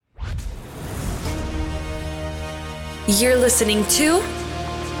You're listening to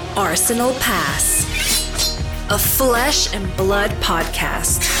Arsenal Pass, a flesh and blood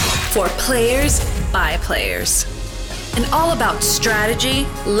podcast for players by players, and all about strategy,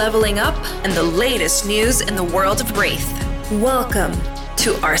 leveling up, and the latest news in the world of Wraith. Welcome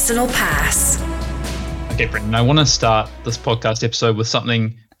to Arsenal Pass. Okay, Brendan, I want to start this podcast episode with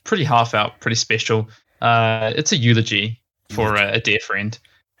something pretty half-out, pretty special. It's a eulogy for a dear friend.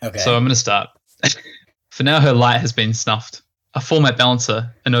 Okay. So I'm going to start. For now, her light has been snuffed. A format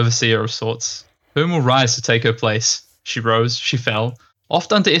balancer, an overseer of sorts. Whom will rise to take her place? She rose, she fell,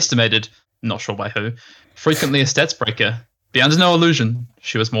 oft underestimated, not sure by who. Frequently a stats breaker. Beyond no illusion,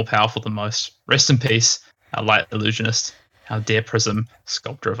 she was more powerful than most. Rest in peace, our light illusionist, our dear Prism,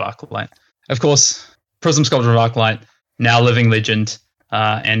 sculptor of Arclight. Of course, Prism, sculptor of Arclight, now living legend,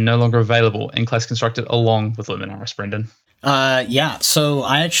 and no longer available in Class Constructed along with Luminaris, Brendan. Yeah, so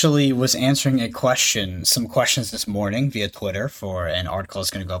I actually was answering some questions this morning via Twitter for an article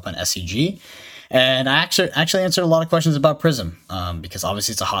that's going to go up on SEG. And I actually answered a lot of questions about Prism, because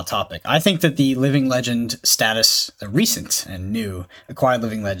obviously it's a hot topic. I think that the Living Legend status, the recent and new acquired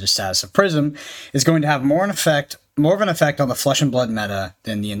Living Legend status of Prism, is going to have more of an effect on the Flesh and Blood meta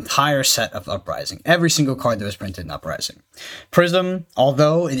than the entire set of Uprising. Every single card that was printed in Uprising. Prism,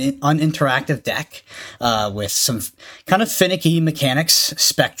 although an uninteractive deck with some kind of finicky mechanics,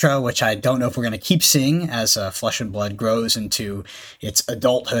 Spectra, which I don't know if we're going to keep seeing as Flesh and Blood grows into its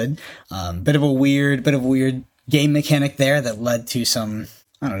adulthood. Bit of a weird game mechanic there that led to some,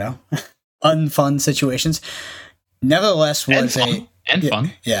 I don't know, unfun situations. Nevertheless, was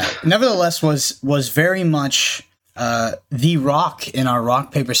fun. Yeah. Nevertheless, was very much the rock in our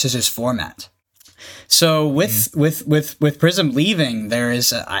rock paper scissors format. So with Prism leaving, there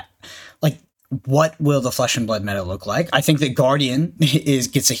is what will the Flesh and Blood meta look like? I think that Guardian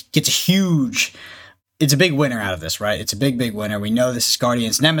gets a huge. It's a big winner out of this, right? It's a big winner. We know this is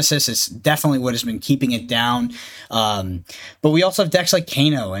Guardian's nemesis. It's definitely what has been keeping it down. But we also have decks like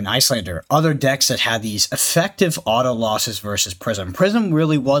Kano and Icelander, other decks that had these effective auto losses versus Prism. Prism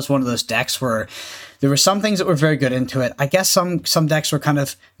really was one of those decks where there were some things that were very good into it. I guess some decks were kind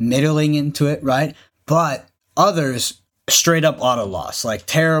of middling into it, right? But others straight up auto loss, like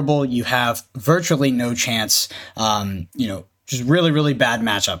terrible. You have virtually no chance, just really, really bad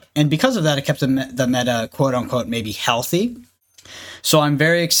matchup. And because of that, it kept the meta, quote unquote, maybe healthy. So I'm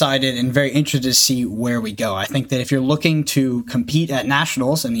very excited and very interested to see where we go. I think that if you're looking to compete at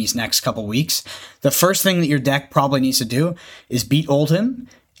Nationals in these next couple weeks, the first thing that your deck probably needs to do is beat Oldhim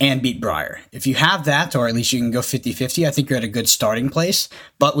and beat Briar. If you have that, or at least you can go 50-50, I think you're at a good starting place.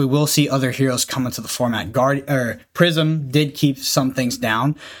 But we will see other heroes come into the format. Prism did keep some things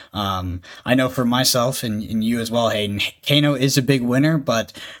down. I know for myself and you as well, Hayden, Kano is a big winner,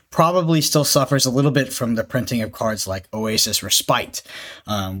 but probably still suffers a little bit from the printing of cards like Oasis Respite.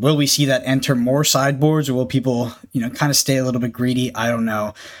 Will we see that enter more sideboards, or will people, kind of stay a little bit greedy? I don't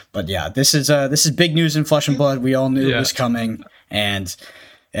know. But yeah, this is big news in Flesh and Blood. We all knew it was coming, and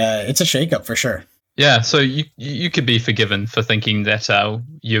it's a shakeup for sure. Yeah, so you could be forgiven for thinking that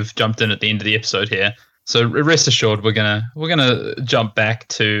you've jumped in at the end of the episode here. So rest assured, we're gonna jump back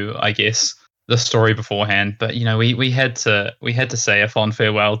to, I guess, the story beforehand. But we had to say a fond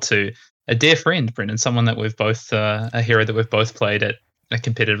farewell to a dear friend, Brendan, someone that we've both a hero that we've both played at a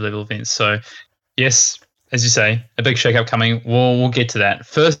competitive level events. So yes, as you say, a big shakeup coming. We'll get to that.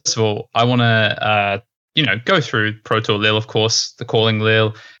 First of all, I want to go through Pro Tour Lille, of course, the Calling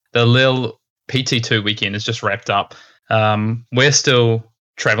Lille. The Lille PT2 weekend is just wrapped up. We're still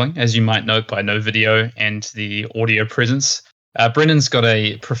traveling, as you might note by no video and the audio presence. Brendan's got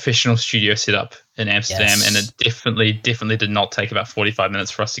a professional studio set up in Amsterdam, and it definitely did not take about 45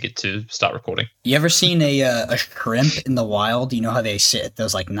 minutes for us to get to start recording. You ever seen a shrimp in the wild? You know how they sit at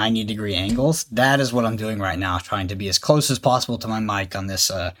those 90-degree angles? That is what I'm doing right now, trying to be as close as possible to my mic on this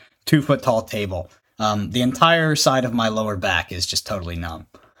 2-foot-tall table. The entire side of my lower back is just totally numb.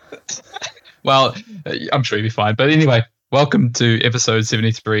 Well, I'm sure you'll be fine. But anyway, welcome to episode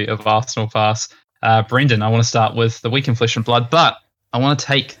 73 of Arsenal Pass. Brendan, I want to start with the week in Flesh and Blood, but I want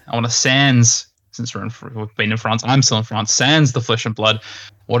to sans, since we've been in France, I'm still in France, sans the Flesh and Blood.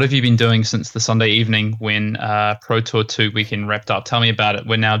 What have you been doing since the Sunday evening when Pro Tour 2 weekend wrapped up? Tell me about it.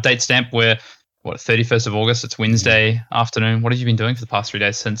 We're now date stamp. We're 31st of August. It's Wednesday afternoon. What have you been doing for the past 3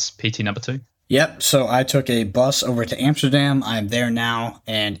 days since PT number 2? Yep. So I took a bus over to Amsterdam. I'm there now,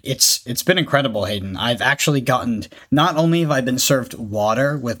 and it's been incredible, Hayden. I've actually gotten, not only have I been served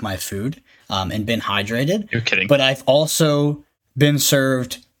water with my food and been hydrated, you're kidding, but I've also been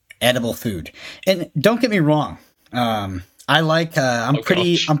served edible food. And don't get me wrong, I like. I'm Oh,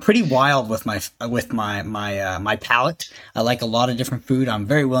 pretty. gosh. I'm pretty wild with my palate. I like a lot of different food. I'm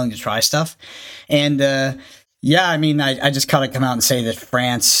very willing to try stuff, and yeah, I mean, I just gotta come out and say that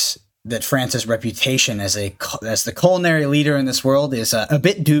France's reputation as the culinary leader in this world is a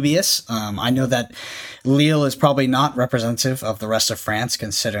bit dubious. I know that Lille is probably not representative of the rest of France,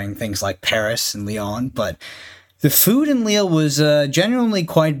 considering things like Paris and Lyon, but the food in Lille was genuinely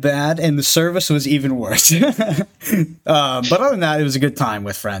quite bad, and the service was even worse. But other than that, it was a good time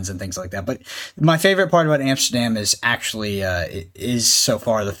with friends and things like that. But my favorite part about Amsterdam is actually is so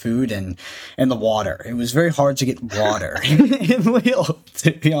far the food and the water. It was very hard to get water in Lille,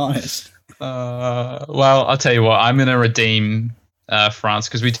 to be honest. Well, I'll tell you what. I'm going to redeem France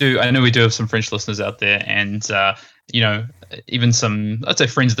because I know we do have some French listeners out there, and even some, I'd say,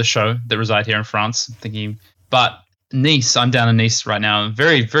 friends of the show that reside here in France. But Nice, I'm down in Nice right now,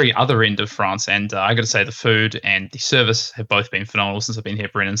 very, very other end of France, and I got to say the food and the service have both been phenomenal since I've been here,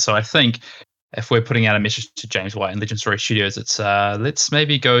 Brennan. So I think if we're putting out a message to James White and Legend Story Studios, it's let's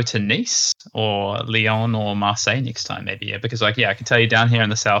maybe go to Nice or Lyon or Marseille next time, maybe. Yeah, because I can tell you down here in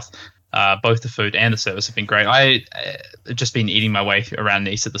the south, both the food and the service have been great. I just been eating my way around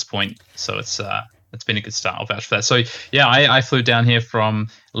Nice at this point, so it's been a good start. I'll vouch for that. So yeah, I flew down here from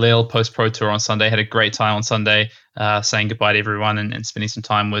Lille post Pro Tour on Sunday. Had a great time on Sunday, saying goodbye to everyone and spending some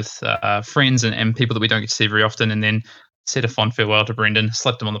time with friends and people that we don't get to see very often. And then said a fond farewell to Brendan,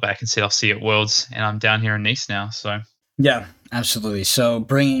 slapped him on the back and said I'll see you at Worlds. And I'm down here in Nice now. So yeah, absolutely. So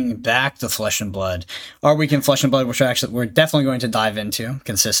bringing back the Flesh and Blood, our weekend Flesh and Blood, which we're definitely going to dive into,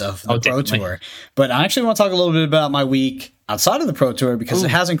 consists of the Pro Tour. But I actually want to talk a little bit about my week outside of the Pro Tour because it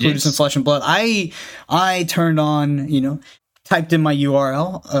has included some Flesh and Blood. I turned on, typed in my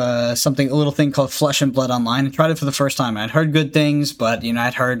URL, a little thing called Flesh and Blood Online, and tried it for the first time. I'd heard good things, but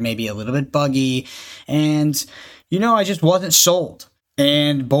I'd heard maybe a little bit buggy, and I just wasn't sold.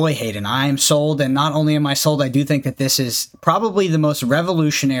 And boy, Hayden, I am sold. And not only am I sold, I do think that this is probably the most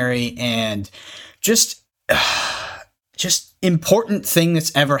revolutionary and just important thing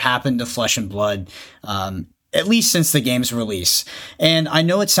that's ever happened to Flesh and Blood, at least since the game's release. And I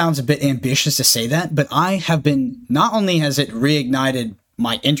know it sounds a bit ambitious to say that, but not only has it reignited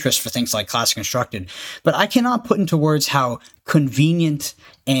my interest for things like Classic Constructed, but I cannot put into words how convenient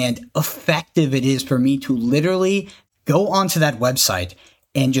and effective it is for me to literally go onto that website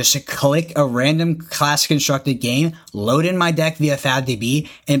and just click a random Classic Constructed game, load in my deck via FabDB,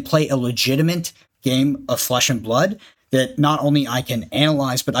 and play a legitimate game of Flesh and Blood that not only I can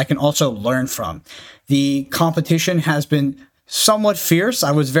analyze, but I can also learn from. The competition has been somewhat fierce.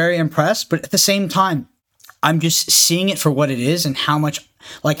 I was very impressed, but at the same time, I'm just seeing it for what it is and how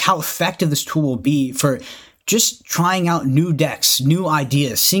effective this tool will be for just trying out new decks, new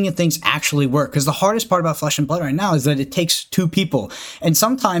ideas, seeing if things actually work. Because the hardest part about Flesh and Blood right now is that it takes two people. And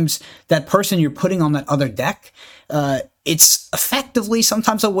sometimes that person you're putting on that other deck, it's effectively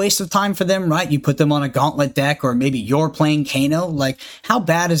sometimes a waste of time for them, right? You put them on a Gauntlet deck, or maybe you're playing Kano. Like, how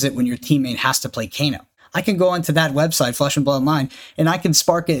bad is it when your teammate has to play Kano? I can go onto that website, Flesh and Blood Online, and I can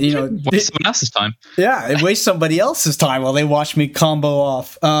spark it, waste someone else's time. Yeah, it wastes somebody else's time while they watch me combo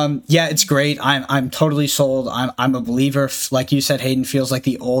off. Yeah, it's great. I'm totally sold. I'm a believer. Like you said, Hayden, feels like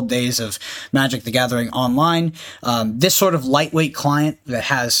the old days of Magic the Gathering Online. This sort of lightweight client that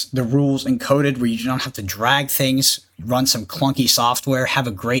has the rules encoded where you don't have to drag things, run some clunky software, have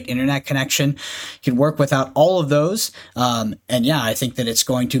a great internet connection, can work without all of those. And yeah, I think that it's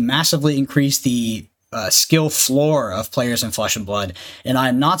going to massively increase the skill floor of players in Flesh and Blood. And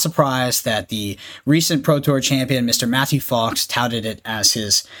I'm not surprised that the recent Pro Tour champion, Mr. Matthew Fox, touted it as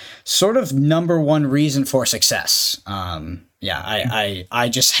his sort of number one reason for success. I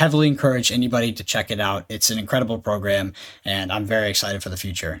just heavily encourage anybody to check it out. It's an incredible program, and I'm very excited for the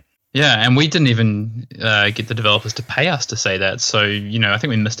future. Yeah, and we didn't even get the developers to pay us to say that. So, I think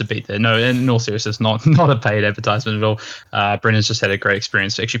we missed a beat there. No, in all seriousness, not a paid advertisement at all. Brendan's just had a great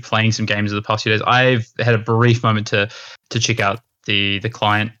experience actually playing some games in the past few days. I've had a brief moment to check out the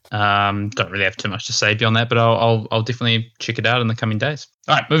client. Don't really have too much to say beyond that, but I'll definitely check it out in the coming days.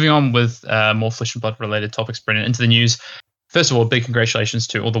 All right, moving on with more Flesh and Blood related topics, Brendan, into the news. First of all, big congratulations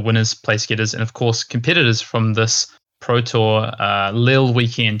to all the winners, place getters, and of course competitors from this Pro Tour Lille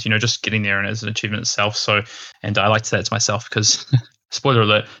weekend, just getting there and as an achievement itself. So, and I like to say it to myself because, spoiler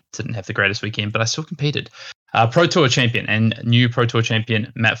alert, didn't have the greatest weekend, but I still competed. Pro Tour champion and new Pro Tour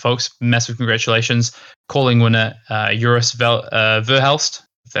champion, Matt Folks, massive congratulations. Calling winner, Joris Verhelst,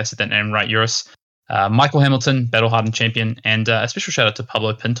 if I said that name right, Joris. Michael Hamilton, battle hardened champion, and a special shout out to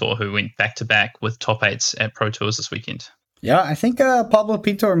Pablo Pintor, who went back to back with top 8s at Pro Tours this weekend. Yeah, I think Pablo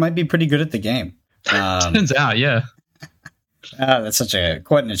Pintor might be pretty good at the game. Turns out, yeah. That's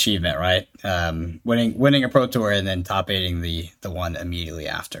quite an achievement, right? Winning a Pro Tour and then top 8ing the one immediately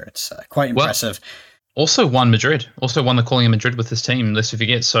after. It's quite impressive. Also won Madrid. Also won the Calling in Madrid with his team, lest we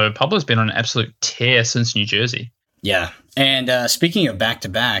forget. So Pablo's been on an absolute tear since New Jersey. Yeah. And speaking of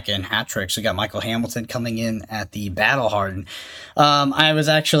back-to-back and hat tricks, we got Michael Hamilton coming in at the Battle Harden. I was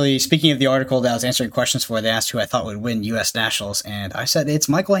actually, speaking of the article that I was answering questions for, they asked who I thought would win U.S. Nationals, and I said it's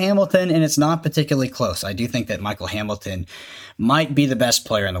Michael Hamilton, and it's not particularly close. I do think that Michael Hamilton might be the best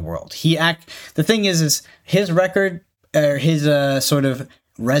player in the world. The thing is his record, or his sort of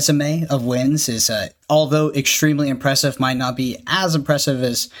resume of wins is, although extremely impressive, might not be as impressive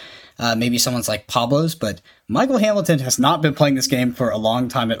as maybe someone's like Pablo's, but Michael Hamilton has not been playing this game for a long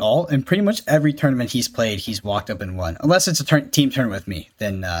time at all, and pretty much every tournament he's played, he's walked up and won. Unless it's a team tournament with me,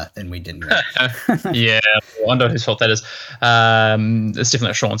 then we didn't win. Yeah, I wonder whose fault that is. It's definitely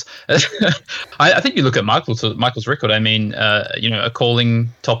not Sean's. I think you look at Michael's record. I mean, a calling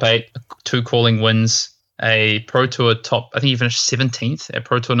top 8, 2 calling wins, a Pro Tour top. I think he finished 17th at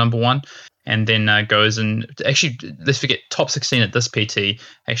Pro Tour number 1. And then goes and actually, let's forget, top 16 at this PT,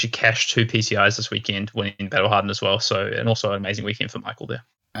 actually cashed 2 PTIs this weekend, winning Battle Harden as well. So, and also an amazing weekend for Michael there.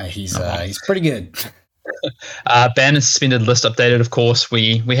 He's pretty good. Banned and suspended list updated, of course.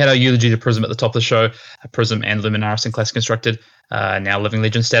 We had our eulogy to Prism at the top of the show. Prism and Luminaris and Classic Constructed, now Living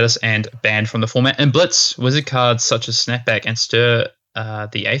Legend status and banned from the format. And Blitz, wizard cards such as Snapback and Stir,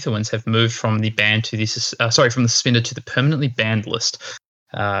 the Aetherwinds, have moved from the banned to from the suspended to the permanently banned list.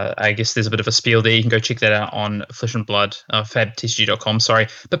 I guess there's a bit of a spiel there. You can go check that out on Flesh and Blood, fabtcg.com, sorry.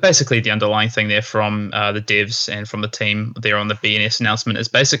 But basically the underlying thing there from the devs and from the team there on the BNS announcement is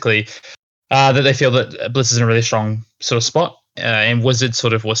basically that they feel that Blitz is in a really strong sort of spot. And Wizard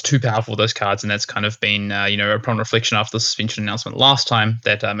sort of was too powerful with those cards, and that's kind of been a prominent reflection after the suspension announcement last time.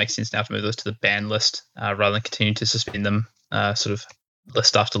 That makes sense now to move those to the ban list rather than continue to suspend them sort of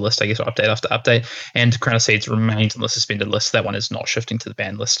list after list, I guess, or update after update. And Crown of Seeds remains on the suspended list. That one is not shifting to the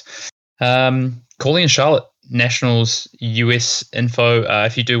banned list. Calling in Charlotte, Nationals US info.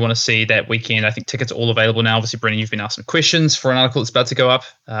 If you do want to see that weekend, I think tickets are all available now. Obviously, Brennan, you've been asked some questions for an article that's about to go up.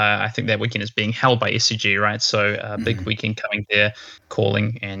 I think that weekend is being held by SCG, right? So big weekend coming there,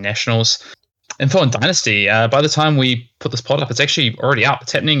 Calling and Nationals. Info on Dynasty. By the time we put this pod up, it's actually already out.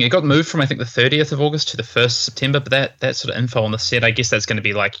 It's happening. It got moved from, I think, the 30th of August to the 1st of September. But that sort of info on the set, I guess that's going to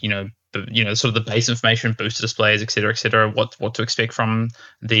be like, sort of the base information, booster displays, et cetera, what to expect from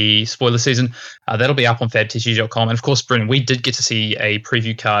the spoiler season. That'll be up on fabtcg.com. And of course, Brennan, we did get to see a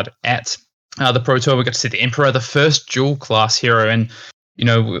preview card at the Pro Tour. We got to see the Emperor, the first dual class hero. And,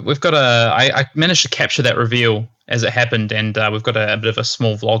 we've got I managed to capture that reveal as it happened. And we've got a bit of a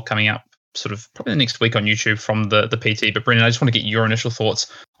small vlog coming up sort of probably the next week on YouTube from the PT. But Brennan, I just want to get your initial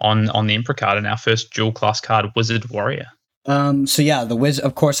thoughts on the Emperor card and our first dual class card, Wizard Warrior. So yeah, the wizard,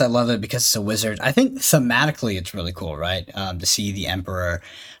 of course I love it because it's a wizard. I think thematically it's really cool, right? To see the Emperor,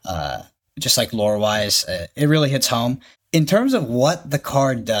 just like lore wise, it really hits home. In terms of what the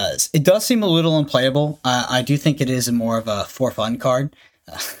card does, it does seem a little unplayable. I do think it is more of a for fun card.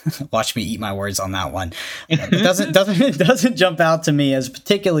 Watch me eat my words on that one. It doesn't jump out to me as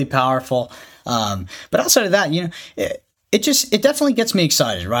particularly powerful. But outside of that, it definitely gets me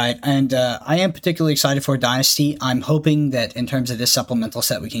excited, right? And I am particularly excited for Dynasty. I'm hoping that in terms of this supplemental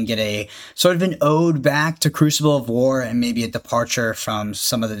set, we can get a sort of an ode back to Crucible of War and maybe a departure from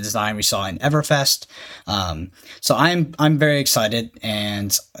some of the design we saw in Everfest. So I'm very excited,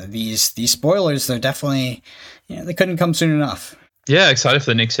 and these spoilers, they're definitely, they couldn't come soon enough. Yeah, excited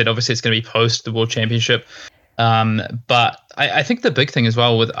for the next set. Obviously, it's going to be post the World Championship. But I think the big thing as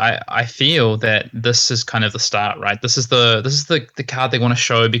well with I feel that this is kind of the start, right? This is the card they want to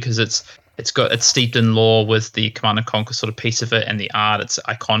show because it's steeped in lore with the Command and Conquer sort of piece of it and the art. It's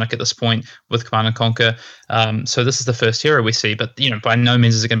iconic at this point with Command and Conquer. So this is the first hero we see, but by no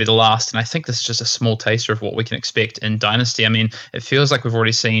means is it going to be the last. And I think this is just a small taster of what we can expect in Dynasty. I mean, it feels like we've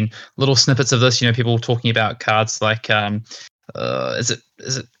already seen little snippets of this. People talking about cards like. Is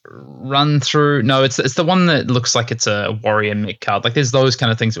it Run Through? No, it's the one that looks like it's a warrior mech card. Like there's those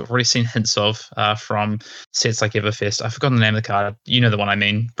kind of things that we've already seen hints of from sets like Everfest. I've forgotten the name of the card. You know the one I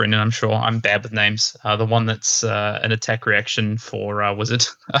mean, Brendan. I'm sure I'm bad with names. The one that's an attack reaction for Wizard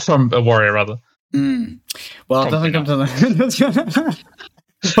from a warrior rather. Well, it doesn't come to the.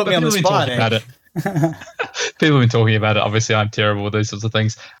 Put me on the spot. People have been talking about it. Obviously, I'm terrible with those sorts of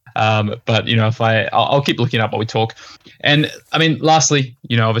things. But if I'll keep looking up while we talk. And I mean, lastly,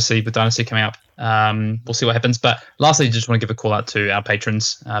 obviously with Dynasty coming up, we'll see what happens. But lastly, just want to give a call out to our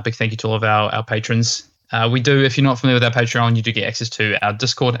patrons. Big thank you to all of our patrons. We do, if you're not familiar with our Patreon, you do get access to our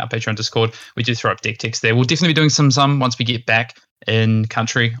Discord, our Patreon Discord. We do throw up deck techs there. We'll definitely be doing some once we get back in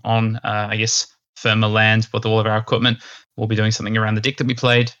country on, I guess, firmer land with all of our equipment. We'll be doing something around the deck that we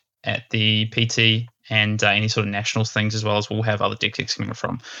played at the PT and any sort of nationals things, as well as we'll have other deck techs coming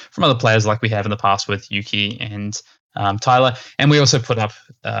from other players like we have in the past with Yuki and Tyler. And we also put up,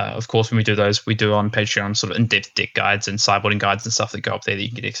 of course, when we do those, we do on Patreon sort of in-depth deck guides and sideboarding guides and stuff that go up there that you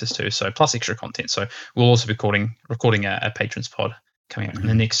can get access to. So plus extra content. So we'll also be recording a patrons pod coming up in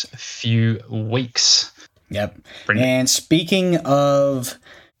the next few weeks. Yep. Brilliant. And speaking of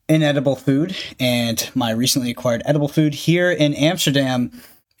inedible food and my recently acquired edible food here in Amsterdam,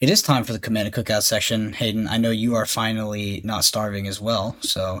 it is time for the Command & Cookout section. Hayden, I know you are finally not starving as well,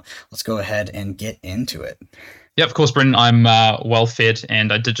 so let's go ahead and get into it. Yeah, of course, Brendan. I'm well fed,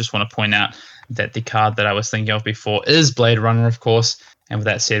 and I did just want to point out that the card that I was thinking of before is Blade Runner, of course. And with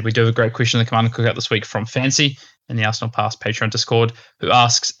that said, we do have a great question in the Command & Cookout this week from Fancy in the Arsenal Pass Patreon Discord, who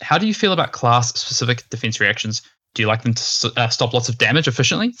asks, how do you feel about class-specific defense reactions? Do you like them to stop lots of damage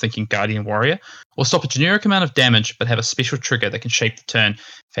efficiently, thinking Guardian Warrior, or stop a generic amount of damage but have a special trigger that can shape the turn?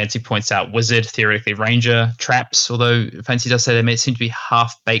 Fancy points out Wizard, theoretically Ranger, Traps, although Fancy does say they may seem to be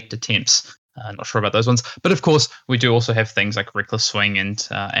half-baked attempts. Not sure about those ones. But of course, we do also have things like Reckless Swing and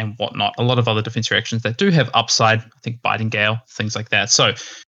whatnot, a lot of other defense reactions that do have upside, I think Biting Gale, things like that. So,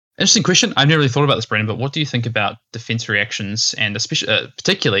 interesting question. I've never really thought about this, Brendan, but what do you think about defense reactions and especially,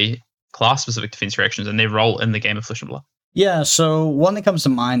 particularly class-specific defense reactions and their role in the game of Flesh and Blood? Yeah, so one that comes to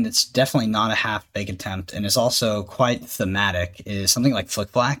mind that's definitely not a half-baked attempt and is also quite thematic is something like Flick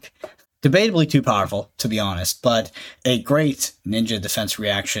Flack. Debatably too powerful, to be honest, but a great ninja defense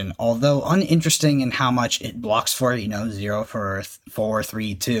reaction, although uninteresting in how much it blocks for it, 0 for 4,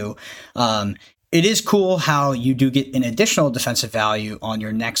 3, 2. It is cool how you do get an additional defensive value on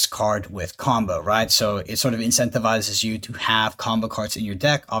your next card with combo, right? So it sort of incentivizes you to have combo cards in your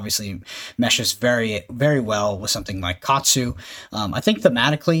deck. Obviously, meshes very, very well with something like Katsu. I think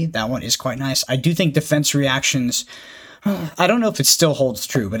thematically, that one is quite nice. I do think defense reactions, I don't know if it still holds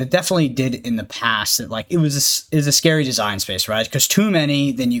true, but it definitely did in the past. That it was a scary design space, right? Because too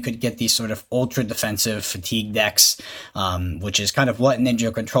many, then you could get these sort of ultra defensive fatigue decks, which is kind of what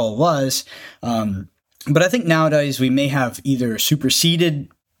Ninja Control was. But I think nowadays we may have either superseded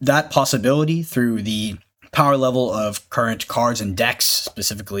that possibility through the power level of current cards and decks,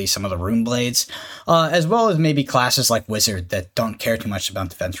 specifically some of the Rune Blades, as well as maybe classes like Wizard that don't care too much about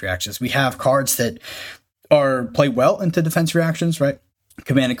defense reactions. We have cards that play well into defense reactions, right?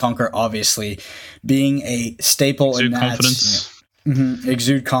 Command & Conquer, obviously, being a staple exude in that. Confidence.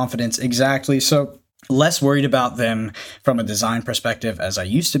 Exude confidence, exactly. So less worried about them from a design perspective as I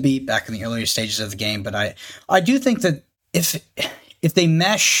used to be back in the earlier stages of the game. But I do think that if they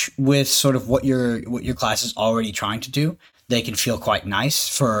mesh with sort of what your class is already trying to do, they can feel quite nice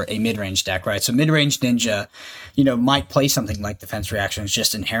for a mid-range deck, right? So mid-range Ninja, might play something like defense reactions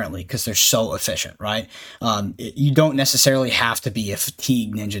just inherently because they're so efficient, right? You don't necessarily have to be a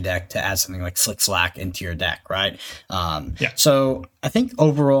fatigue Ninja deck to add something like Flick Flack into your deck, right? So I think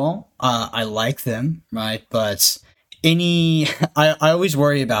overall, I like them, right? But I always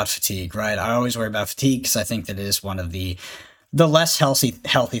worry about fatigue, right? I always worry about fatigue because I think that it is one of the less healthy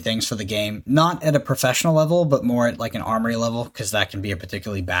things for the game, not at a professional level, but more at like an armory level, because that can be a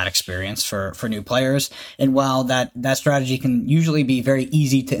particularly bad experience for new players. And while that strategy can usually be very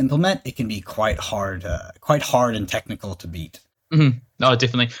easy to implement, it can be quite hard and technical to beat. Mm-hmm. No,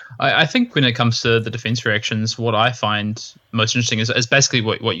 definitely. I think when it comes to the defense reactions, what I find most interesting is basically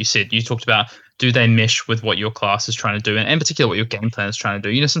what you said. You talked about, do they mesh with what your class is trying to do, and in particular what your game plan is trying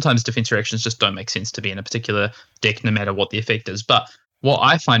to do. Sometimes defense reactions just don't make sense to be in a particular deck, no matter what the effect is. But what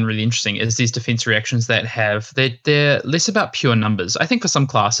I find really interesting is these defense reactions that they're less about pure numbers. I think for some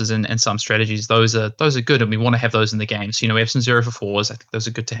classes and some strategies, those are good, and we want to have those in the game. So we have some 0 for 4s. I think those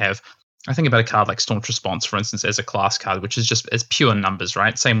are good to have. I think about a card like Staunch Response, for instance, as a class card, which is just as pure numbers,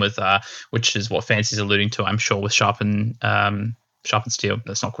 right? Same with, which is what Fancy's alluding to, I'm sure, with Sharpen Steel.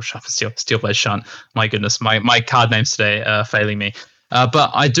 That's not called Sharpen Steel. Steel Blade Shunt. My goodness, my card names today are failing me. But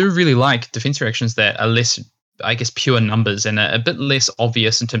I do really like defense reactions that are less, I guess, pure numbers and a bit less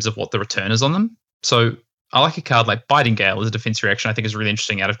obvious in terms of what the return is on them. So I like a card like Biting Gale as a defense reaction. I think is really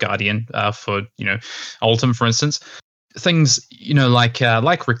interesting out of Guardian for Ultim, for instance. Things like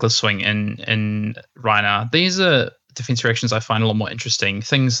Reckless Swing in Rhinar. These are defense reactions I find a lot more interesting.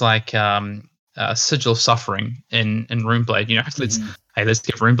 Things like Sigil of Suffering in Runeblade. Let's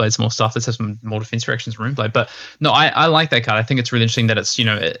give Runeblade some more stuff. Let's have some more defense reactions in Runeblade. But no, I like that card. I think it's really interesting that it's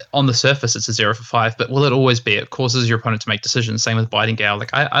on the surface it's a 0 for 5, but will it always be? It causes your opponent to make decisions. Same with Biting Gale.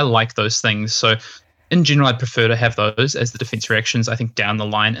 I like those things. So in general, I'd prefer to have those as the defense reactions, I think, down the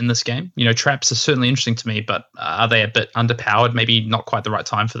line in this game. Traps are certainly interesting to me, but are they a bit underpowered? Maybe not quite the right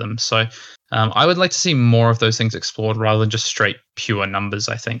time for them. So I would like to see more of those things explored rather than just straight pure numbers,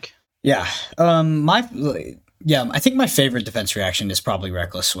 I think. Yeah. I think my favorite defense reaction is probably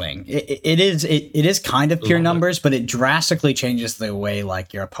Reckless Swing. It is kind of pure numbers, but it drastically changes the way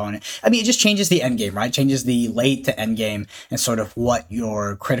like your opponent. I mean, it just changes the end game, right? Changes the late to end game and sort of what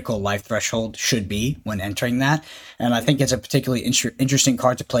your critical life threshold should be when entering that. And I think it's a particularly interesting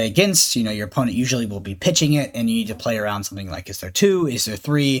card to play against. Your opponent usually will be pitching it, and you need to play around something like: is there 2? Is there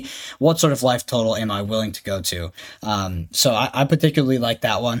 3? What sort of life total am I willing to go to? So I particularly like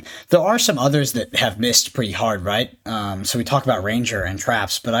that one. There are some others that have missed pretty hard, right? So we talk about Ranger and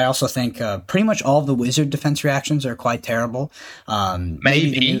Traps, but I also think pretty much all of the Wizard defense reactions are quite terrible.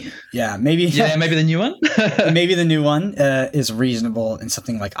 Maybe the new one. Maybe the new one is reasonable in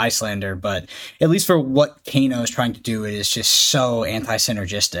something like Icelander, but at least for what Kano is trying to do, it is just so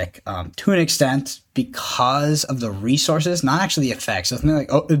anti-synergistic to an extent because of the resources, not actually the effects. So something like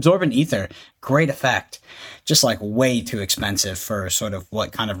Absorbent Ether, great effect, just like way too expensive for sort of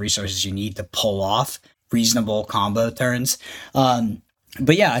what kind of resources you need to pull off reasonable combo turns.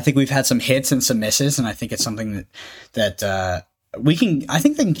 But yeah, I think we've had some hits and some misses, and I think it's something that I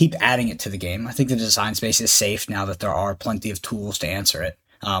think they can keep adding it to the game. I think the design space is safe now that there are plenty of tools to answer it,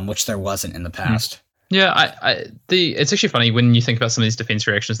 which there wasn't in the past. Yeah, it's actually funny when you think about some of these defense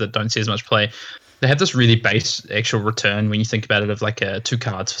reactions that don't see as much play. They have this really base actual return when you think about it of like 2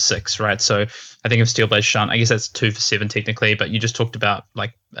 cards for 6, right? So I think of Steelblade Shunt, I guess that's 2 for 7 technically, but you just talked about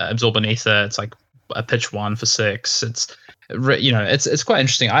like Absorbent Ether, it's like a pitch 1 for 6. It's quite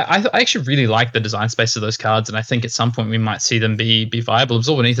interesting. I actually really like the design space of those cards, and I think at some point we might see them be viable.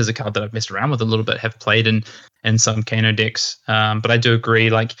 Absorbent Ether is a card that I've messed around with a little bit, have played in some Kano decks, but I do agree,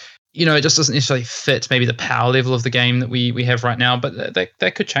 like, it just doesn't necessarily fit maybe the power level of the game that we have right now, but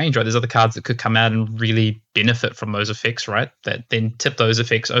that could change, right? There's other cards that could come out and really benefit from those effects, right? That then tip those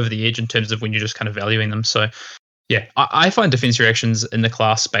effects over the edge in terms of when you're just kind of valuing them. So yeah, I find defense reactions in the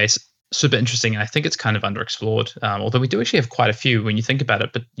class space super interesting. I think it's kind of underexplored, although we do actually have quite a few when you think about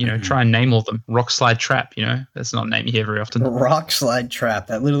it, but try and name all of them. Rock Slide Trap, that's not a name you hear very often. Rock Slide Trap,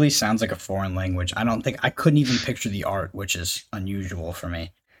 that literally sounds like a foreign language. I couldn't even picture the art, which is unusual for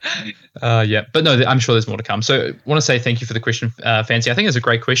me. Yeah, but no, I'm sure there's more to come. So I want to say thank you for the question, Fancy. I think it's a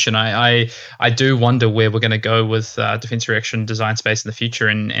great question. I do wonder where we're going to go with defense reaction design space in the future,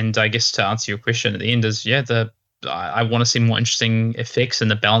 and I guess to answer your question at the end is, I want to see more interesting effects and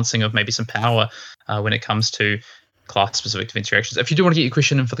the balancing of maybe some power when it comes to class-specific defense reactions. If you do want to get your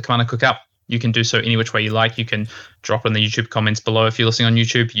question in for the Commander Cookup, you can do so any which way you like. You can drop it in the YouTube comments below. If you're listening on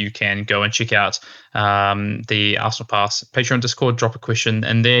YouTube, you can go and check out the Arsenal Pass Patreon Discord, drop a question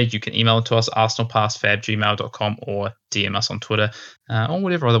in there. You can email it to us, arsenalpassfab@gmail.com, or DM us on Twitter, or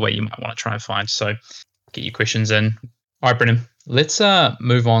whatever other way you might want to try and find. So get your questions in. All right, Brennan, let's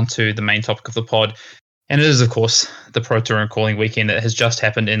move on to the main topic of the pod. And it is, of course, the Pro Tour and Calling weekend that has just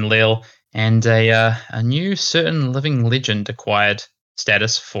happened in Lille, and a new Certain Living Legend acquired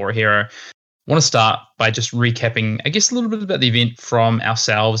status for a hero. I want to start by just recapping, I guess, a little bit about the event from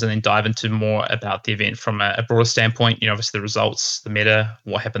ourselves, and then dive into more about the event from a broader standpoint. Obviously the results, the meta,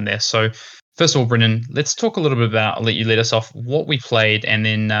 what happened there. So first of all, Brennan, let's talk a little bit about, I'll let you lead us off, what we played, and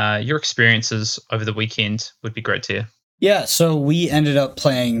then your experiences over the weekend would be great to hear. Yeah, so we ended up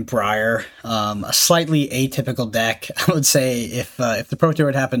playing Briar, a slightly atypical deck. I would say if the Pro Tour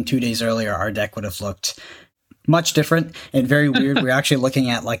had happened 2 days earlier, our deck would have looked much different and very weird. We're actually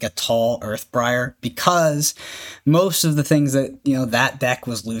looking at like a tall Earthbriar because most of the things that that deck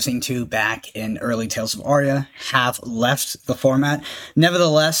was losing to back in early Tales of Aria have left the format.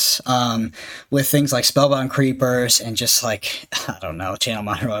 Nevertheless, with things like Spellbound Creepers and just like, I don't know, Channel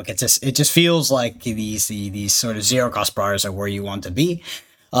Monroe, it just feels like these sort of zero cost Briars are where you want to be.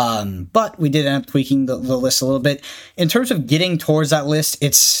 But we did end up tweaking the list a little bit. In terms of getting towards that list,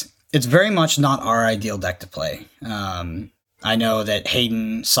 it's very much not our ideal deck to play. I know that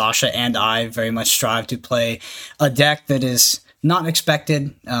Hayden, Sasha, and I very much strive to play a deck that is not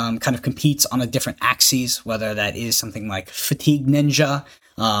expected, kind of competes on a different axes, whether that is something like Fatigue Ninja,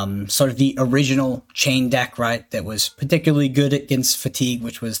 sort of the original chain deck, right, that was particularly good against Fatigue,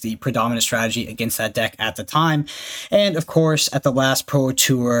 which was the predominant strategy against that deck at the time. And of course, at the last Pro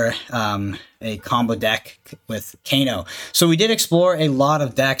Tour, a combo deck with Kano. So we did explore a lot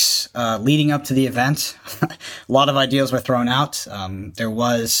of decks leading up to the event. A lot of ideas were thrown out. There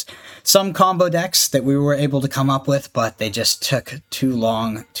was some combo decks that we were able to come up with, but they just took too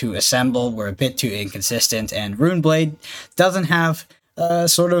long to assemble, were a bit too inconsistent, and Runeblade doesn't have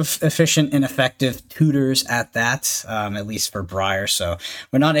sort of efficient and effective tutors at that, at least for Briar. So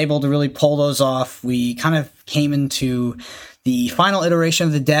we're not able to really pull those off. We kind of came into the final iteration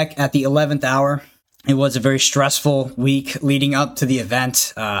of the deck at the 11th hour. It was a very stressful week leading up to the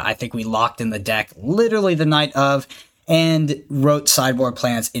event. I think we locked in the deck literally the night of and wrote sideboard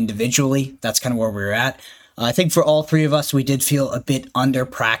plans individually. That's kind of where we were at. I think for all three of us, we did feel a bit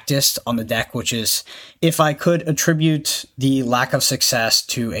under-practiced on the deck, which is, if I could attribute the lack of success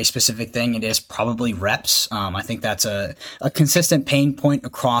to a specific thing, it is probably reps. I think that's a consistent pain point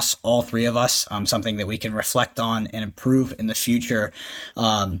across all three of us, something that we can reflect on and improve in the future.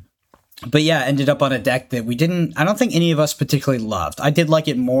 But yeah, ended up on a deck that I don't think any of us particularly loved. I did like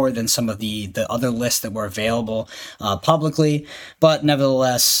it more than some of the other lists that were available publicly, but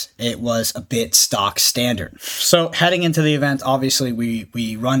nevertheless, it was a bit stock standard. So heading into the event, obviously,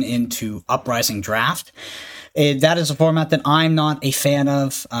 we run into Uprising Draft. That is a format that I'm not a fan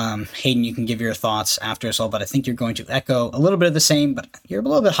of. Hayden, you can give your thoughts after as well, but I think you're going to echo a little bit of the same, but you're a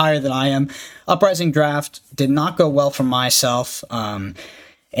little bit higher than I am. Uprising Draft did not go well for myself.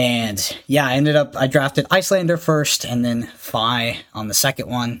 And yeah, I drafted Icelander first and then Fi on the second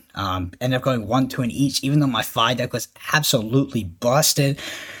one. Ended up going 1, 2 in each, even though my Fi deck was absolutely busted.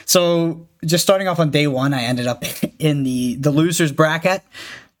 So just starting off on day one, I ended up in the losers bracket.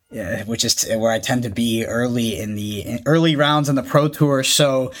 Yeah, which is where I tend to be in early rounds in the Pro Tour.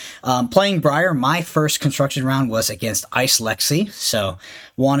 So playing Briar, my first construction round was against Ice Lexi. So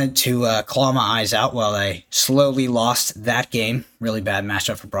wanted to claw my eyes out while I slowly lost that game. Really bad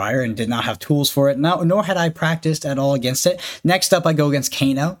matchup for Briar and did not have tools for it. Nor had I practiced at all against it. Next up, I go against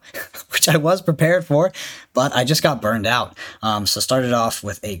Kano, which I was prepared for, but I just got burned out. So started off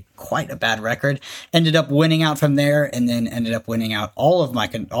with quite a bad record. Ended up winning out from there, and then ended up winning out all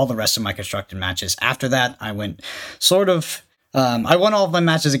the rest of my constructed matches. After that, I went I won all of my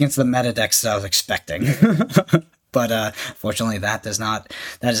matches against the meta decks that I was expecting. But fortunately, that is not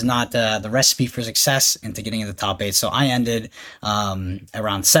the recipe for success into getting in the top 8. So I ended around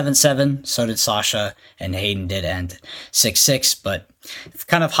 7-7. So did Sasha, and Hayden did end 6-6. But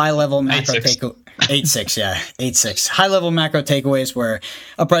kind of high level macro takeaway. 8-6, yeah, 8-6. High level macro takeaways where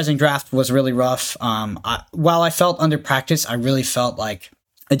Uprising Draft was really rough. While I felt under practice, I really felt like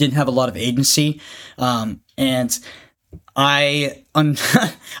I didn't have a lot of agency, and I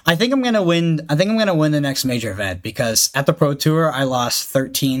think I'm gonna win. I think I'm gonna win the next major event because at the Pro Tour I lost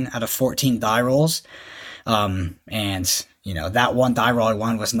 13 out of 14 die rolls, and that one die roll I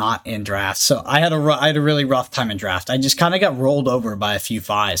won was not in draft. So I had a really rough time in draft. I just kind of got rolled over by a few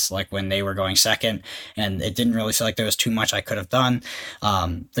Fis, like when they were going second, and it didn't really feel like there was too much I could have done.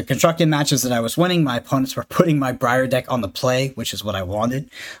 The constructed matches that I was winning, my opponents were putting my Briar deck on the play, which is what I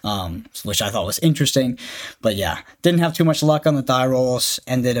wanted, which I thought was interesting. But yeah, didn't have too much luck on the die rolls,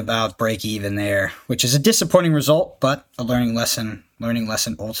 ended about break even there, which is a disappointing result, but a learning lesson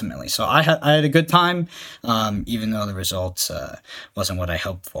ultimately. So I had a good time, even though the results wasn't what I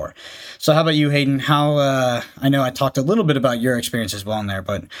hoped for. So how about you, Hayden? I know I talked a little bit about your experience as well in there,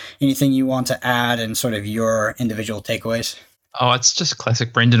 but anything you want to add and sort of your individual takeaways? Oh, it's just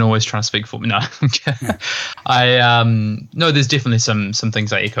classic Brendan always trying to speak for me. No, no, there's definitely some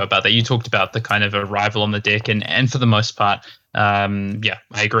things I echo about that. You talked about the kind of arrival on the deck, and for the most part, yeah,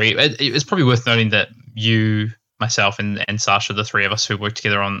 I agree. It's probably worth noting that you, myself, and Sasha, the three of us who worked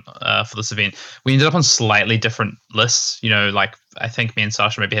together on for this event, we ended up on slightly different lists. Like I think me and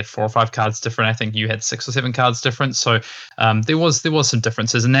Sasha maybe had 4 or 5 cards different. I think you had 6 or 7 cards different. So there was some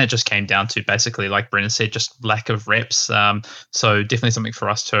differences, and that just came down to basically, like Brendan said, just lack of reps. So definitely something for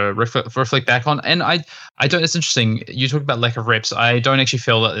us to reflect back on. And I don't. It's interesting. You talked about lack of reps. I don't actually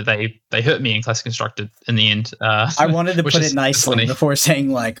feel that they hurt me in Classic Constructed in the end. I wanted to put it nicely before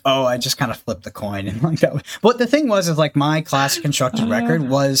saying like, oh, I just kind of flipped the coin and like that. But the thing was, is like my Classic Constructed record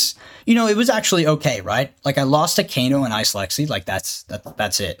was, it was actually okay, right? Like I lost to Kano and Ice Lexi, like that's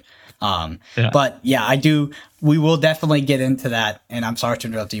it. But yeah, we will definitely get into that, and I'm sorry to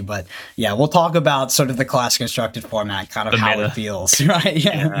interrupt you, but yeah, we'll talk about sort of the Classic Constructed format, kind of how it feels, right?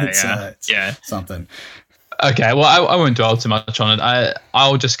 It's something. Okay, well, I won't dwell too much on it.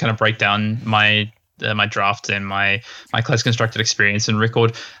 I'll just kind of break down my draft and my Classic Constructed experience and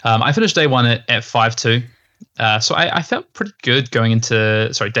record. I finished day one at 5-2. So I felt pretty good going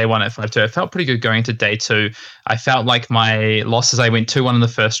into day one at 5-2. I felt pretty good going into day two. I felt like my losses, I went 2-1 in the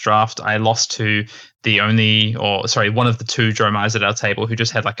first draft. I lost to one of the two Joe Myers at our table who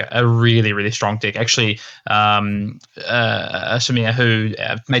just had like a really, really strong deck. Actually, Shamir, who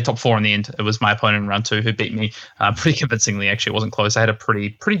made top 4 in the end. It was my opponent in round 2 who beat me pretty convincingly. Actually, it wasn't close. I had a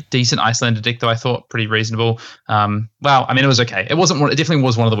pretty decent Icelander deck, though. I thought pretty reasonable. Well, I mean, it was okay. It definitely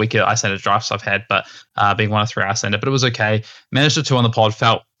was one of the weaker Icelander drafts I've had, but being 1 of 3 Icelander, but it was okay. Managed a 2 on the pod,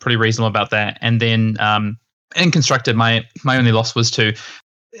 felt pretty reasonable about that. And then in Constructed, my only loss was to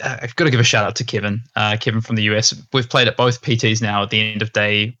I've got to give a shout out to Kevin. Kevin from the US. We've played at both PTs now at the end of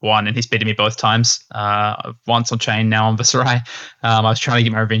day 1, and he's beaten me both times. Once on Chain, now on Viserai. I was trying to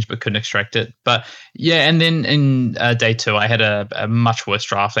get my revenge, but couldn't extract it. But yeah, and then in day 2, I had a much worse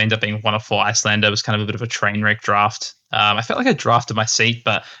draft. I ended up being 1 of 4 Icelander. It was kind of a bit of a train wreck draft. I felt like I drafted my seat,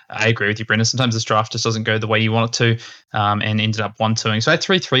 but I agree with you, Brendan. Sometimes this draft just doesn't go the way you want it to, and ended up 1-2ing. So I had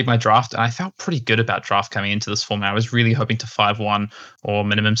 3-3 my draft, and I felt pretty good about draft coming into this format. I was really hoping to 5-1 or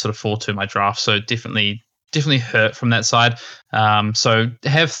minimum sort of 4-2 my draft. So definitely hurt from that side. So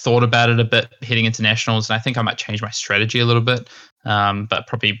have thought about it a bit heading into nationals, and I think I might change my strategy a little bit, but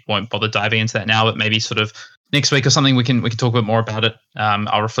probably won't bother diving into that now. But maybe sort of next week or something we can talk a bit more about it.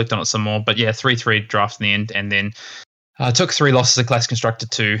 I'll reflect on it some more. But yeah, 3-3 draft in the end, and then I took 3 losses at Class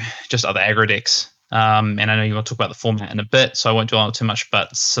Constructed to just other aggro decks. And I know you want to talk about the format in a bit, so I won't dwell on it too much,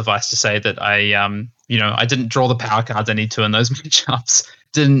 but suffice to say that I didn't draw the power cards I need to in those matchups.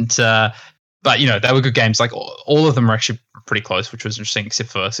 But they were good games. Like all of them were actually pretty close, which was interesting, except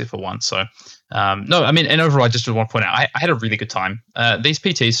for one. So no, I mean, and overall, I just want to point out, I had a really good time. These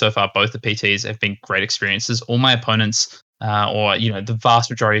PTs so far, both the PTs have been great experiences. All my opponents, the vast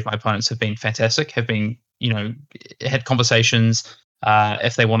majority of my opponents have been fantastic. Have been had conversations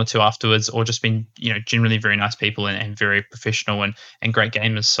if they wanted to afterwards, or just been generally very nice people and very professional and great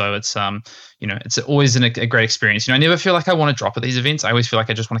gamers. So it's it's always a great experience. I never feel like I want to drop at these events. I always feel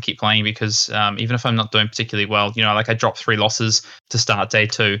like I just want to keep playing because even if I'm not doing particularly well, like I dropped 3 losses to start day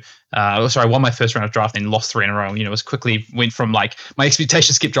 2. I won my first round of draft and lost 3 in a row. It was quickly went from like my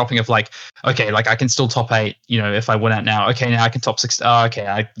expectations kept dropping of like, okay, like I can still top 8, if I win out now. Okay, now I can top 6. Oh,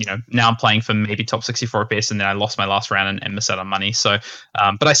 okay, now I'm playing for maybe top 64 at best, and then I lost my last round and missed out on money. So,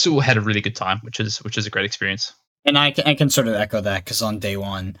 but I still had a really good time, which is a great experience. And I can sort of echo that because on day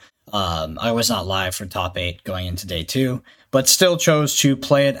 1, I was not live for top 8 going into day 2, but still chose to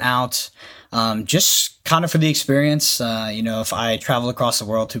play it out. Just kind of for the experience. If I travel across the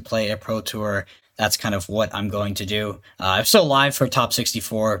world to play a pro tour, that's kind of what I'm going to do. I'm still live for top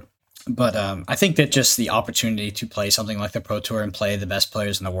 64, but I think that just the opportunity to play something like the pro tour and play the best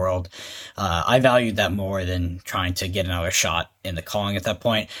players in the world, I valued that more than trying to get another shot in the calling at that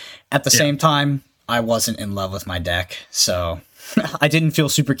point. At the same time, I wasn't in love with my deck, so I didn't feel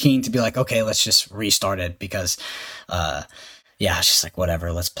super keen to be like, okay, let's just restart it because, it's just like,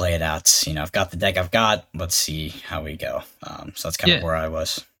 whatever, let's play it out. I've got the deck I've got. Let's see how we go. So that's kind of where I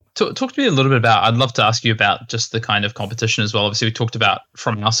was. Talk to me a little bit about, I'd love to ask you about just the kind of competition as well. Obviously, we talked about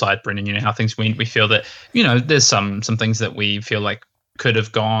from our side, Brendan, how things went. We feel that, there's some things that we feel like could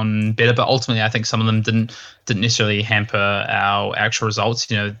have gone better, but ultimately I think some of them didn't necessarily hamper our actual results.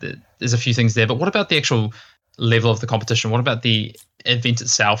 There's a few things there, but what about the actual level of the competition? What about the event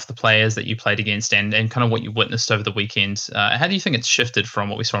itself, the players that you played against, and kind of what you witnessed over the weekend? How do you think it's shifted from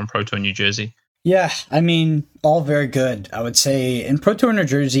what we saw in Pro Tour New Jersey? Yeah, I mean, all very good. I would say in Pro Tour New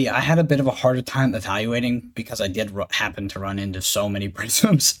Jersey, I had a bit of a harder time evaluating because I did happen to run into so many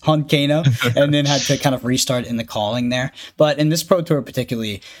prisms on Kano and then had to kind of restart in the calling there. But in this Pro Tour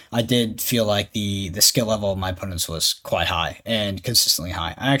particularly, I did feel like the skill level of my opponents was quite high and consistently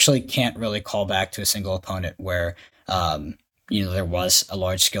high. I actually can't really call back to a single opponent where, there was a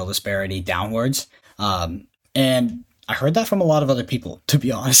large skill disparity downwards. And I heard that from a lot of other people, to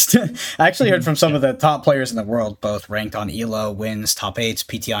be honest. I actually heard from some of the top players in the world, both ranked on ELO, wins, top 8s,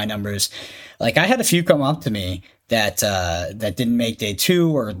 PTI numbers. Like, I had a few come up to me that didn't make day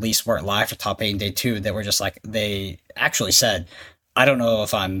 2, or at least weren't live for top 8 in day 2, that were just like, they actually said, I don't know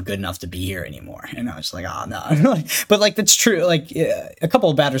if I'm good enough to be here anymore. And I was like, oh, no. But, like, that's true. Like, a couple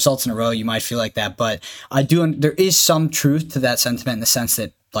of bad results in a row, you might feel like that. But there is some truth to that sentiment in the sense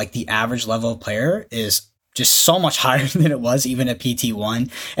that, like, the average level of player is just so much higher than it was even at PT1.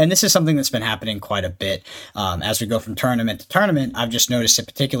 And this is something that's been happening quite a bit. As we go from tournament to tournament, I've just noticed it,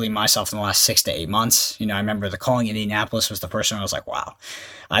 particularly myself in the last 6 to 8 months. I remember the calling in Indianapolis was the first one I was like, wow.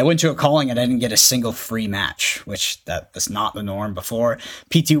 I went to a calling and I didn't get a single free match, which that was not the norm before.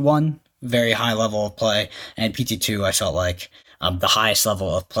 PT1, very high level of play. And PT2, I felt like the highest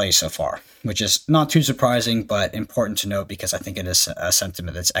level of play so far, which is not too surprising, but important to note because I think it is a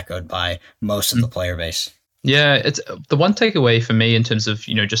sentiment that's echoed by most of the player base. Yeah, it's the one takeaway for me in terms of,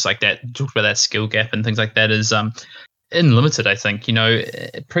 just like that, talked about that skill gap and things like that is in Limited, I think,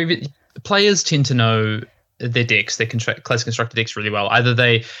 previous players tend to know their decks, their classic constructed decks really well. Either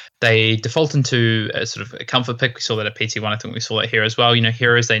they default into a sort of a comfort pick. We saw that at PT1. I think we saw that here as well.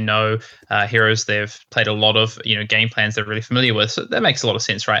 Heroes they know, heroes they've played a lot of, game plans they're really familiar with. So that makes a lot of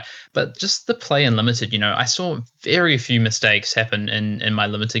sense, right? But just the play in Limited, I saw very few mistakes happen in my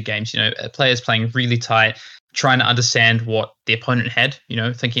Limited games. Players playing really tight, trying to understand what the opponent had,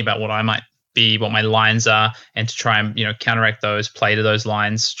 thinking about what I might be, what my lines are, and to try and counteract those, play to those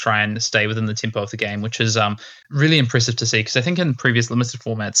lines, try and stay within the tempo of the game, which is really impressive to see. Because I think in previous Limited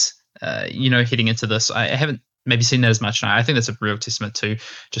formats, heading into this, I haven't maybe seen that as much. And I think that's a real testament to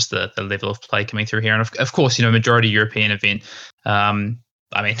just the level of play coming through here. And of course, majority European event.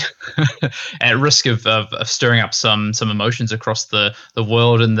 At risk of stirring up some emotions across the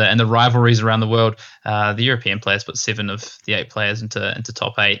world and the rivalries around the world, the European players put 7 of the 8 players into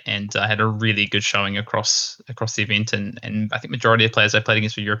top 8 and had a really good showing across the event. And I think majority of players I played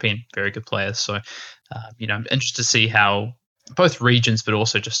against were European, very good players. So, I'm interested to see how both regions, but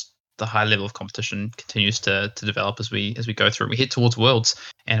also just the high level of competition continues to develop as we go through. We head towards Worlds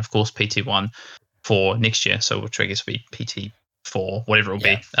and of course PT1 for next year. So which I guess will be PT4, whatever it will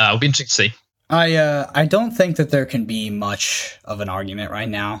be. It'll be interesting to see. I don't think that there can be much of an argument right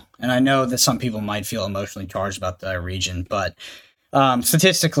now. And I know that some people might feel emotionally charged about the region, but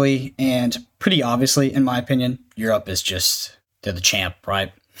statistically and pretty obviously, in my opinion, Europe is they're the champ,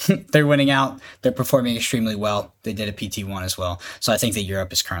 right? They're winning out. They're performing extremely well. They did a PT1 as well. So I think that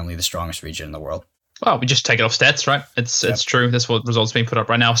Europe is currently the strongest region in the world. Well, we just take it off stats, right? It's true. That's what results being put up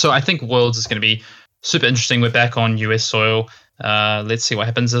right now. So I think Worlds is going to be super interesting. We're back on US soil. Let's see what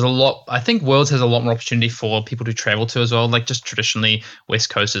happens. There's a lot. I think Worlds has a lot more opportunity for people to travel to as well. Like just traditionally, West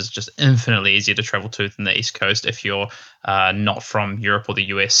Coast is just infinitely easier to travel to than the East Coast if you're not from Europe or the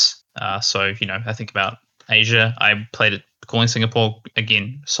US. So I think about Asia. I played at Calling Singapore,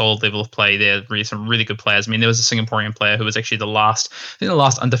 again, solid level of play there. Really, some really good players. I mean, there was a Singaporean player who was actually the last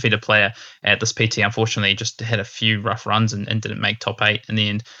undefeated player at this PT. Unfortunately, just had a few rough runs and didn't make top 8 in the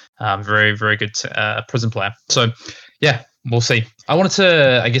end. Very, very good Prism player. So, yeah, we'll see. I wanted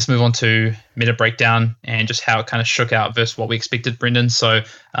to, I guess, move on to meta breakdown and just how it kind of shook out versus what we expected, Brendan. So,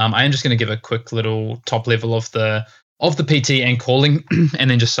 I am just going to give a quick little top level of the PT and calling, and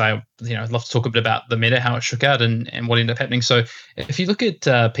then just say, I'd love to talk a bit about the meta, how it shook out and what ended up happening. So if you look at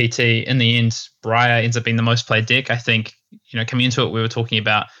PT, in the end, Briar ends up being the most played deck. I think, coming into it, we were talking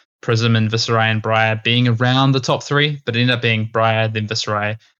about Prism and Viserai and Briar being around the top 3, but it ended up being Briar, then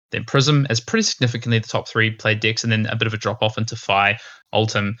Viserai, then Prism as pretty significantly the top 3 played decks, and then a bit of a drop off into Fi,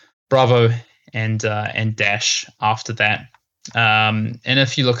 Ultim, Bravo, and Dash after that. And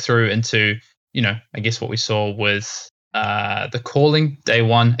if you look through into, I guess what we saw with the calling day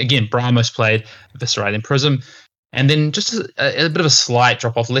 1, again, Briar most played, Viserai, then Prism, and then just a bit of a slight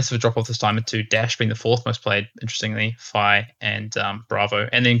drop off, less of a drop off this time into Dash being the 4th most played, interestingly, Fi and Bravo,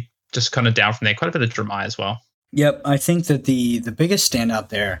 and then just kind of down from there, quite a bit of Dramai as well. Yep, I think that the biggest standout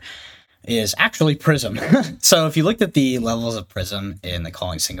there is actually Prism. So if you looked at the levels of Prism in the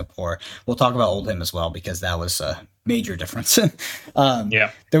Calling Singapore, we'll talk about Oldhim as well because that was a major difference.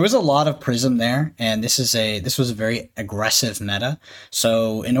 There was a lot of Prism there, and this was a very aggressive meta.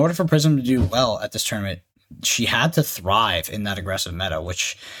 So in order for Prism to do well at this tournament, she had to thrive in that aggressive meta,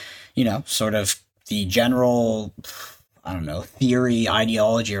 which, sort of the general, theory,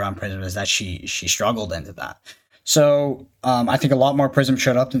 ideology around Prism is that she struggled into that. So I think a lot more Prism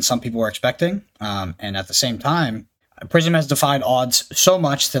showed up than some people were expecting. And at the same time, Prism has defied odds so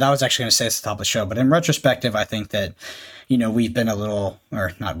much that I was actually going to say it's the top of the show. But in retrospective, I think that, we've been a little,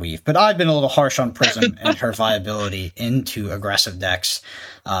 or not we've, but I've been a little harsh on Prism and her viability into aggressive decks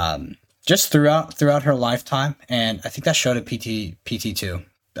just throughout her lifetime. And I think that showed at PT2.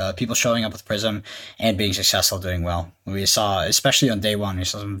 People showing up with Prism and being successful, doing well. We saw, especially on day 1, we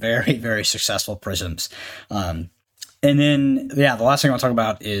saw some very, very successful Prisms. And then, the last thing I want to talk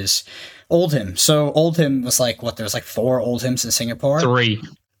about is Oldhim. So Oldhim was there was 4 Oldhims in Singapore. 3.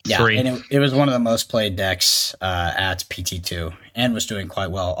 Yeah, 3. And it was one of the most played decks at PT2 and was doing quite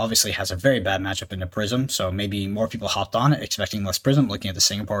well. Obviously has a very bad matchup into Prism, so maybe more people hopped on it expecting less Prism, looking at the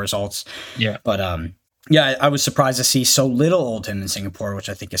Singapore results. Yeah. But Yeah, I was surprised to see so little Oldhim in Singapore, which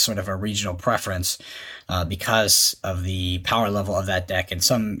I think is sort of a regional preference because of the power level of that deck. And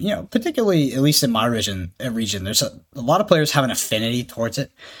some, particularly, at least in my region, there's a lot of players have an affinity towards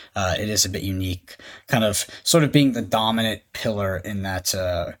it. It is a bit unique, kind of sort of being the dominant pillar in that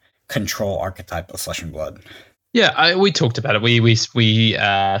control archetype of Flesh and Blood. Yeah, we talked about it. We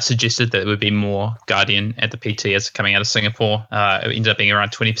suggested that it would be more Guardian at the PT as coming out of Singapore. It ended up being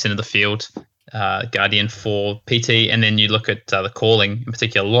around 20% of the field. Guardian for PT, and then you look at the calling in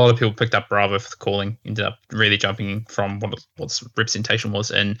particular. A lot of people picked up Bravo for the calling, ended up really jumping from what's representation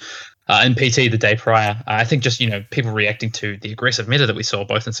was in PT the day prior. I think just people reacting to the aggressive meta that we saw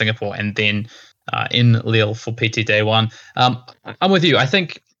both in Singapore and then in Lille for PT day one. I'm with you. I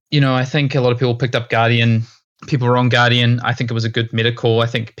think a lot of people picked up Guardian. People were on Guardian. I think it was a good meta call. I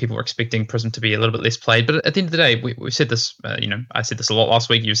think people were expecting Prism to be a little bit less played. But at the end of the day, we said this, I said this a lot last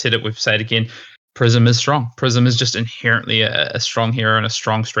week. You've said it, we've said it again. Prism is strong. Prism is just inherently a strong hero and a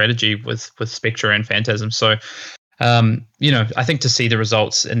strong strategy with Spectre and Phantasm. So, I think to see the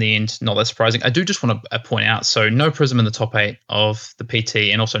results in the end, not that surprising. I do just want to point out, so no Prism in the top 8 of the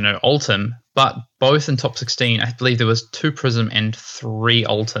PT and also no Oldhim, but both in top 16. I believe there was 2 Prism and 3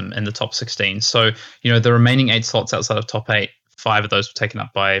 Oldhim in the top 16. So, the remaining 8 slots outside of top 8, 5 of those were taken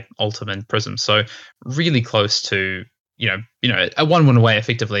up by Oldhim and Prism. So really close to, a 1-win away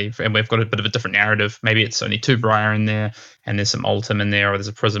effectively. And we've got a bit of a different narrative. Maybe it's only 2 Briar in there and there's some Oldhim in there or there's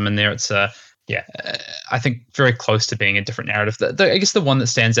a Prism in there. It's I think very close to being a different narrative. I guess the one that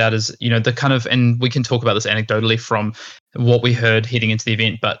stands out is, the kind of, and we can talk about this anecdotally from what we heard heading into the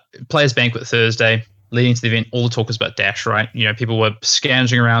event, but Players Banquet Thursday, leading to the event, all the talk was about Dash, right? People were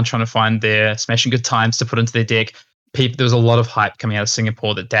scrounging around trying to find their smashing good times to put into their deck. There was a lot of hype coming out of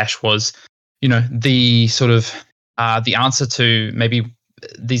Singapore that Dash was, the sort of the answer to maybe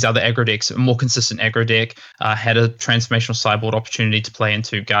these other aggro decks, a more consistent aggro deck, had a transformational sideboard opportunity to play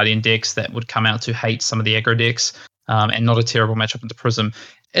into Guardian decks that would come out to hate some of the aggro decks, and not a terrible matchup into Prism.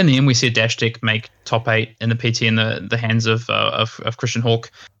 In the end, we see a Dash deck make top 8 in the PT in the hands of Christian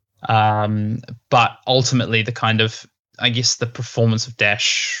Hawk. But ultimately, the kind of, I guess, the performance of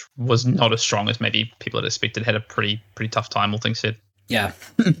Dash was not as strong as maybe people had expected. Had a pretty tough time, all things said. Yeah.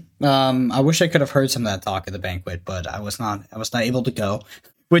 I wish I could have heard some of that talk at the banquet, but I was not able to go,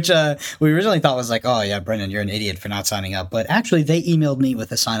 which we originally thought was like, oh yeah, Brendan, you're an idiot for not signing up. But actually they emailed me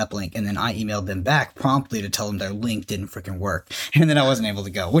with a sign up link and then I emailed them back promptly to tell them their link didn't freaking work. And then I wasn't able to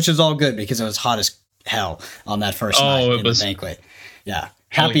go, which is all good because it was hot as hell on that first night in the banquet. Yeah.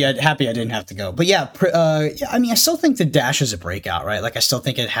 Happy I didn't have to go. But I still think the Dash is a breakout, right? Like I still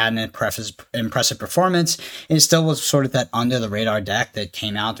think it had an impressive performance. It still was sort of that under the radar deck that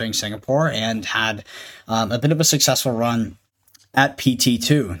came out during Singapore and had a bit of a successful run at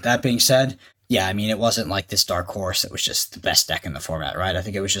PT2. That being said, it wasn't like this dark horse that was just the best deck in the format, right? I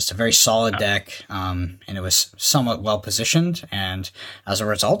think it was just a very solid deck, and it was somewhat well positioned, and as a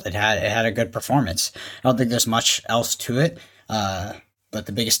result, it had a good performance. I don't think there's much else to it. But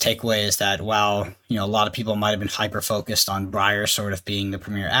the biggest takeaway is that while, a lot of people might have been hyper-focused on Briar sort of being the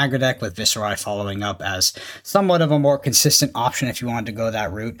premier aggro deck, with Viserai following up as somewhat of a more consistent option if you wanted to go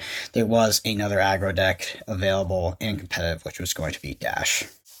that route, there was another aggro deck available and competitive, which was going to be Dash.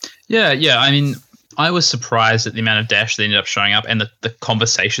 Yeah. I was surprised at the amount of Dash that ended up showing up and the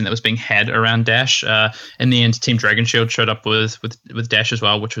conversation that was being had around Dash. In the end, Team Dragon Shield showed up with Dash as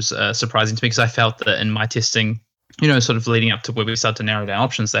well, which was surprising to me because I felt that in my testing, sort of leading up to where we started to narrow down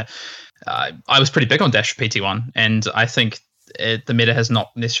options there, I was pretty big on Dash for PT1, and I think the meta has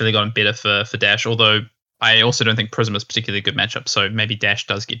not necessarily gotten better for Dash, although I also don't think Prism is particularly a good matchup, so maybe Dash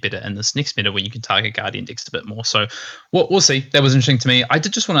does get better in this next meta where you can target Guardian decks a bit more. So we'll see. That was interesting to me. I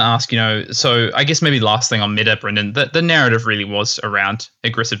did just want to ask, so I guess maybe last thing on meta, Brendan, the narrative really was around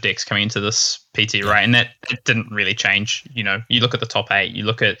aggressive decks coming into this PT, right? And that it didn't really change. You look at the top 8, you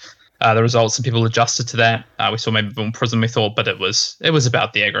look at the results, and people adjusted to that. We saw maybe more Prism, we thought, but it was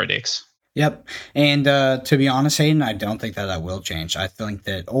about the aggro decks. Yep. And to be honest, Hayden, I don't think that will change. I think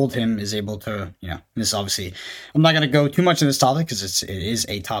that Oldhim is able to, this obviously, I'm not going to go too much in this topic because it is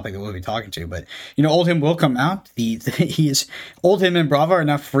a topic that we'll be talking to, but, Oldhim will come out. Oldhim and Bravo are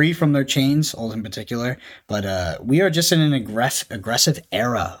not free from their chains, Oldhim in particular, but we are just in an aggressive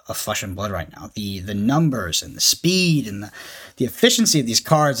era of Flesh and Blood right now. The numbers and the speed and the efficiency of these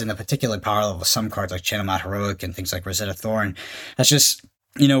cards and the particular power level of some cards like Channel Mat Heroic and things like Rosetta Thorn, that's just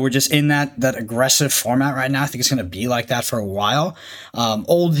we're just in that aggressive format right now. I think it's going to be like that for a while.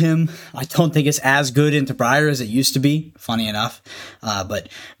 Oldhim, I don't think it's as good into Briar as it used to be, funny enough. But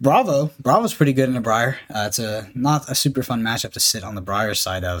Bravo's pretty good into Briar. It's not a super fun matchup to sit on the Briar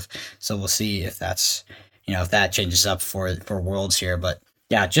side of. So we'll see if that's, if that changes up for Worlds here. But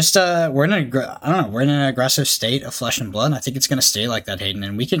yeah, just we're in an aggressive state of Flesh and Blood. And I think it's going to stay like that, Hayden,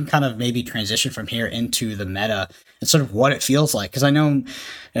 and we can kind of maybe transition from here into the meta and sort of what it feels like. Because I know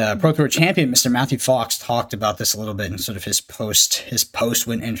Pro Tour champion Mr. Matthew Fox talked about this a little bit in sort of his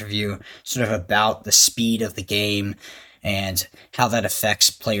post-win interview, sort of about the speed of the game and how that affects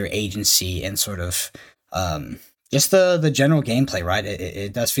player agency and sort of just the general gameplay. Right,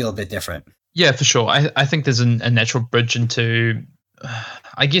 it does feel a bit different. Yeah, for sure. I think there's a natural bridge into,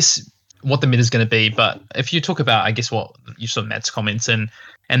 I guess, what the meta is going to be. But if you talk about, I guess, what you saw Matt's comments and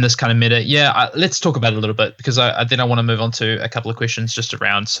this kind of meta, let's talk about it a little bit, because then I want to move on to a couple of questions just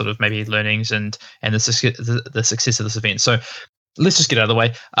around sort of maybe learnings and the success of this event. So let's just get out of the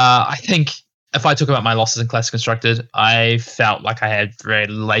way. I think if I talk about my losses in Classic Constructed, I felt like I had very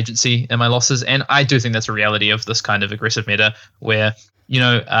little agency in my losses, and I do think that's a reality of this kind of aggressive meta where,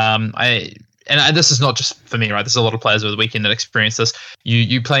 and this is not just for me, right? There's a lot of players over the weekend that experience this.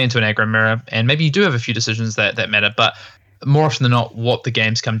 You play into an aggro mirror, and maybe you do have a few decisions that matter, but more often than not, what the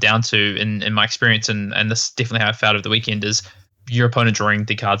games come down to, in my experience, and this is definitely how I felt over the weekend, is your opponent drawing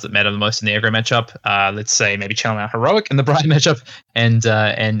the cards that matter the most in the aggro matchup. Let's say maybe Channel Out Heroic in the Briar matchup, and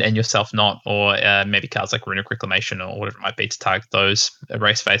yourself not, or maybe cards like Runic Reclamation or whatever it might be to target those,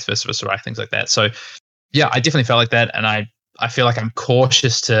 Erase Face versus Viscerai, things like that. So yeah, I definitely felt like that, and I feel like I'm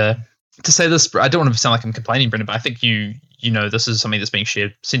cautious to say this. I don't want to sound like I'm complaining, Brendan, but I think this is something that's being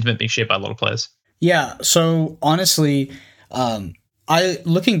shared, sentiment being shared by a lot of players. Yeah. So honestly,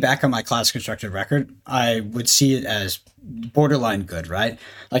 looking back on my Classic Constructed record, I would see it as borderline good, right?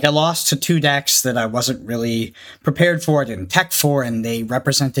 Like I lost to 2 decks that I wasn't really prepared for, I didn't tech for, and they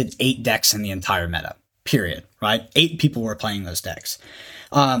represented 8 decks in the entire meta, period, right? 8 people were playing those decks.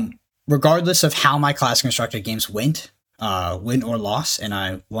 Regardless of how my Classic Constructed games went, win or loss, and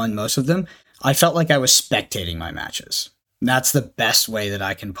I won most of them, I felt like I was spectating my matches. And that's the best way that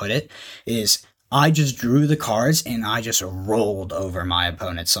I can put it, is I just drew the cards and I just rolled over my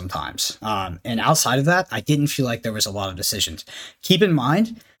opponents sometimes. And outside of that, I didn't feel like there was a lot of decisions. Keep in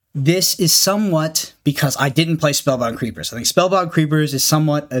mind, this is somewhat because I didn't play Spellbound Creepers. I think Spellbound Creepers is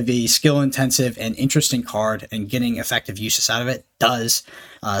somewhat of a skill-intensive and interesting card, and getting effective uses out of it does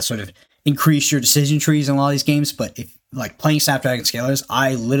sort of increase your decision trees in a lot of these games. But if like playing Snapdragon Scalers,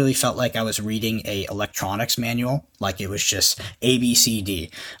 I literally felt like I was reading a electronics manual, like it was just A, B, C,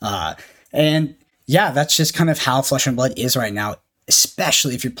 D. And yeah, that's just kind of how Flesh and Blood is right now,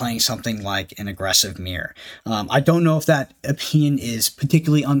 especially if you're playing something like an aggressive mirror. I don't know if that opinion is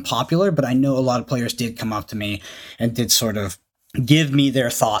particularly unpopular, but I know a lot of players did come up to me and did sort of give me their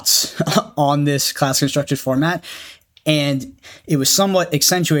thoughts on this Classic Constructed format. And it was somewhat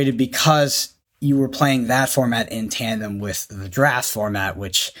accentuated because you were playing that format in tandem with the draft format,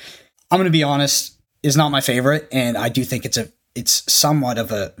 which I'm going to be honest is not my favorite. And I do think it's somewhat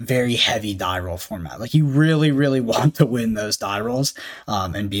of a very heavy die roll format. Like you really, really want to win those die rolls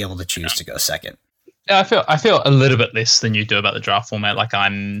and be able to choose to go second. Yeah, I feel a little bit less than you do about the draft format. Like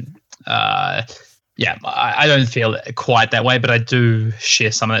I'm, I don't feel quite that way, but I do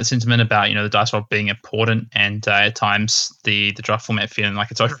share some of that sentiment about, the dice roll being important, and at times the draft format feeling like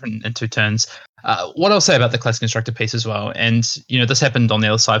it's over in 2 turns. What I'll say about the Classic Constructed piece as well, and, this happened on the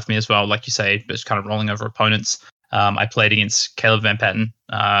other side for me as well, like you say, it's kind of rolling over opponents. I played against Caleb Van Patten.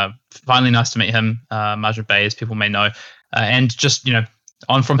 Finally, nice to meet him. Margin Bay, as people may know. And just,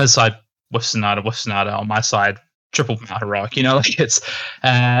 on from his side, with Sonata. On my side, triple Mount Heroic. Like it's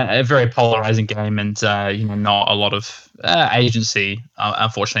a very polarizing game, and, not a lot of agency,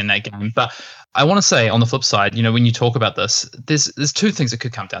 unfortunately, in that game. But I want to say, on the flip side, when you talk about this, there's 2 things it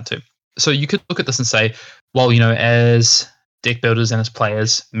could come down to. So you could look at this and say, well, as deck builders and as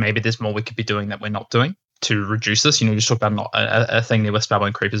players, maybe there's more we could be doing that we're not doing to reduce this. You just talk about a thing there with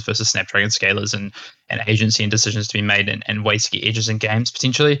Spellbound Creepers versus Snapdragon Scalers and agency and decisions to be made and ways to get edges in games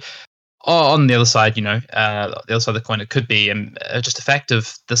potentially. On the other side, the other side of the coin, it could be just a fact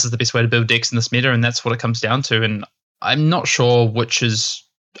of this is the best way to build decks in this meta, and that's what it comes down to. And I'm not sure which is.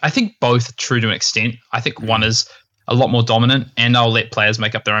 I think both are true to an extent. I think one is a lot more dominant, and I'll let players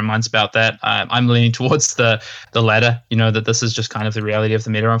make up their own minds about that. I'm leaning towards the latter. That this is just kind of the reality of the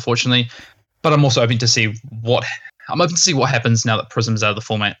meta, unfortunately. But I'm also open to see what happens now that Prism's out of the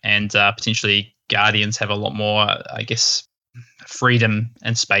format, and potentially Guardians have a lot more, I guess, freedom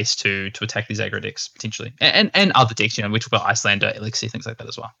and space to attack these aggro decks potentially, and other decks. We talk about Icelander, Elixir, things like that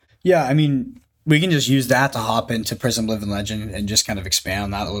as well. Yeah, I mean, we can just use that to hop into Prism Living Legend and just kind of expand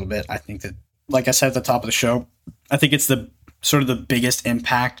on that a little bit. I think that, like I said at the top of the show, I think it's the sort of the biggest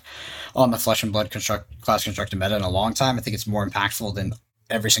impact on the Flesh and Blood class constructed meta in a long time. I think it's more impactful than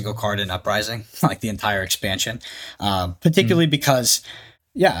every single card in Uprising, like the entire expansion, particularly because,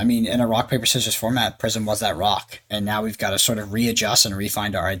 yeah, I mean, in a rock, paper, scissors format, Prism was that rock, and now we've got to sort of readjust and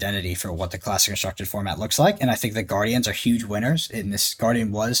refine our identity for what the classic constructed format looks like, and I think the Guardians are huge winners in this.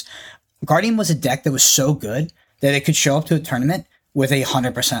 Guardian was a deck that was so good that it could show up to a tournament with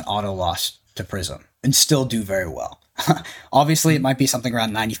 100% auto loss to Prism and still do very well. Obviously, it might be something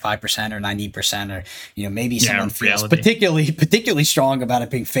around 95% or 90%, or maybe someone feels particularly strong about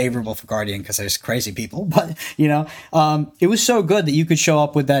it being favorable for Guardian because there's crazy people. But it was so good that you could show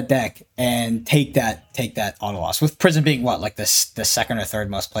up with that deck and take that auto loss. With Prism being like the second or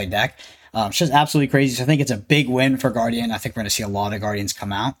third most played deck, it's just absolutely crazy. So I think it's a big win for Guardian. I think we're going to see a lot of Guardians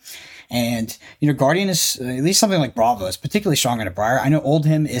come out. And, Guardian is, at least something like Bravo, is particularly strong into Briar. I know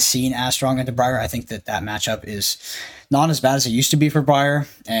Oldhim is seen as strong into Briar. I think that matchup is not as bad as it used to be for Briar.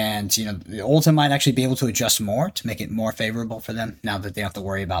 And, Oldhim might actually be able to adjust more to make it more favorable for them now that they have to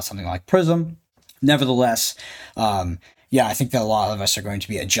worry about something like Prism. Nevertheless, I think that a lot of us are going to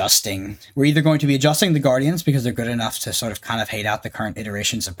be adjusting. We're either going to be adjusting the Guardians because they're good enough to sort of kind of hate out the current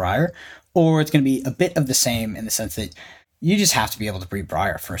iterations of Briar, or it's going to be a bit of the same in the sense that you just have to be able to beat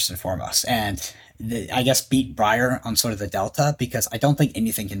Briar first and foremost. And I guess beat Briar on sort of the delta, because I don't think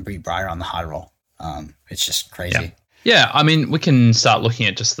anything can beat Briar on the high roll. It's just crazy. Yeah, I mean, we can start looking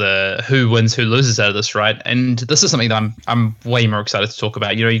at just the who wins, who loses out of this, right? And this is something that I'm way more excited to talk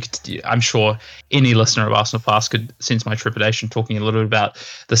about. I'm sure any listener of Arsenal Pass could sense my trepidation talking a little bit about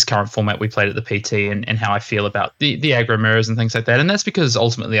this current format we played at the PT and how I feel about the aggro mirrors and things like that. And that's because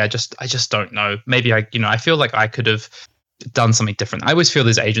ultimately I just don't know. Maybe I feel like I could have done something different. I always feel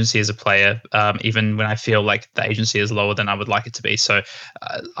there's agency as a player, even when I feel like the agency is lower than I would like it to be. So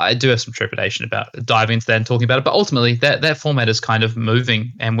I do have some trepidation about diving into that and talking about it. But ultimately, that format is kind of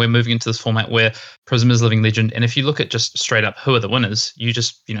moving, and we're moving into this format where Prism is Living Legend. And if you look at just straight up who are the winners, you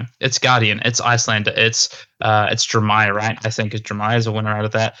just, it's Guardian, it's Icelander, it's Dremaiah, right? I think Dremaiah is a winner out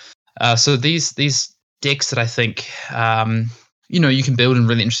of that. So these decks that I think you can build in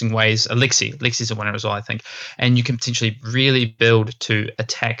really interesting ways. Elixir's a winner as well, I think. And you can potentially really build to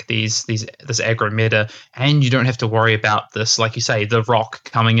attack this aggro meta, and you don't have to worry about this, like you say, the rock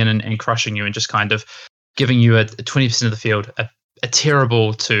coming in and crushing you and just kind of giving you a 20% of the field, a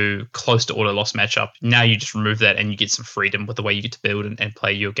terrible to close to auto loss matchup. Now you just remove that and you get some freedom with the way you get to build and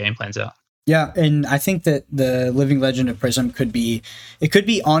play your game plans out. Yeah, and I think that the Living Legend of Prism could be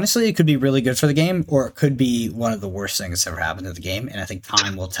really good for the game, or it could be one of the worst things that's ever happened to the game, and I think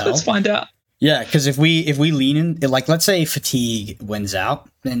time will tell. Let's find out. Yeah, because if we lean in, like, let's say Fatigue wins out,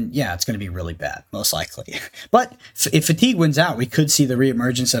 then yeah, it's going to be really bad, most likely. But if Fatigue wins out, we could see the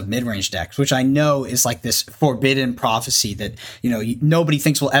reemergence of mid-range decks, which I know is like this forbidden prophecy that, nobody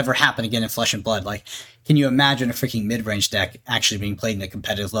thinks will ever happen again in Flesh and Blood. Like, can you imagine a freaking mid-range deck actually being played in a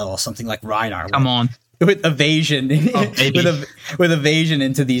competitive level? Something like Rhinar. Come on. With evasion, with evasion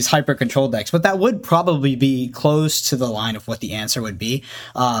into these hyper control decks, but that would probably be close to the line of what the answer would be.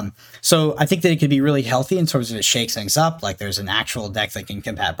 So I think that it could be really healthy in terms of it shakes things up. Like there's an actual deck that can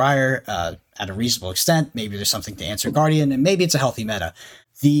combat Briar at a reasonable extent. Maybe there's something to answer Guardian, and maybe it's a healthy meta.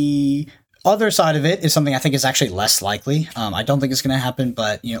 The other side of it is something I think is actually less likely. I don't think it's going to happen,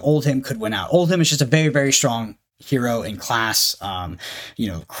 but Oldhim could win out. Oldhim is just a very, very strong hero in class,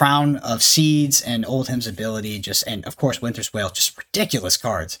 Crown of Seeds and Oldhim's ability, and of course Winter's Wail, just ridiculous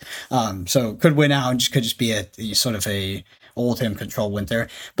cards. So could win out and could just be a sort of a Oldhim control Winter.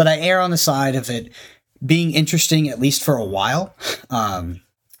 But I err on the side of it being interesting at least for a while,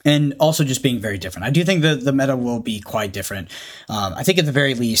 and also just being very different. I do think the meta will be quite different. I think at the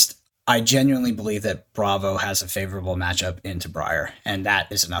very least, I genuinely believe that Bravo has a favorable matchup into Briar, and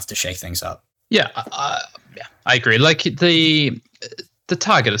that is enough to shake things up. Yeah, I agree. Like the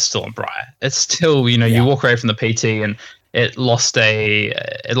target is still on Briar. It's still, you walk away from the PT and it lost a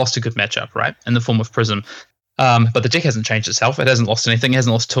good matchup, right? In the form of Prism. But the deck hasn't changed itself. It hasn't lost anything. It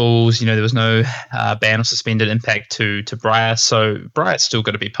hasn't lost tools. There was no ban or suspended impact to Briar. So Briar's still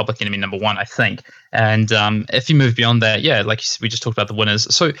got to be public enemy number one, I think. And if you move beyond that, yeah, like we just talked about the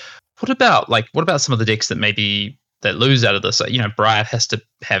winners. So what about some of the decks that lose out of this? Briar has to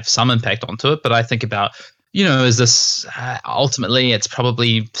have some impact onto it, but I think about, is this ultimately it's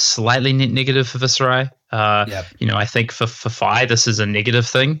probably slightly net negative for Viserai. I think for Fi, this is a negative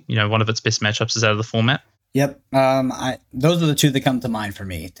thing. One of its best matchups is out of the format. Yep. Those are the two that come to mind for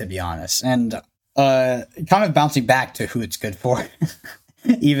me, to be honest. And kind of bouncing back to who it's good for,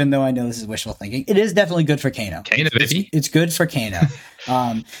 even though I know this is wishful thinking, it is definitely good for Kano. Kano, baby. It's good for Kano.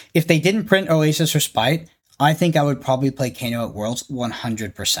 If they didn't print Oasis Respite, I think I would probably play Kano at Worlds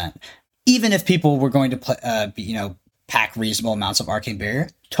 100%. Even if people were going to play, pack reasonable amounts of Arcane Barrier,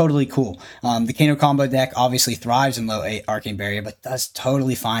 totally cool. The Kano combo deck obviously thrives in low Arcane Barrier, but does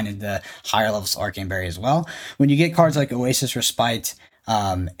totally fine in the higher levels of Arcane Barrier as well. When you get cards like Oasis Respite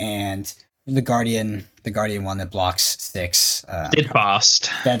and the Guardian one that blocks 6.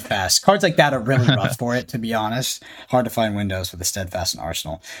 Steadfast. Cards like that are really rough for it, to be honest. Hard to find windows with a Steadfast and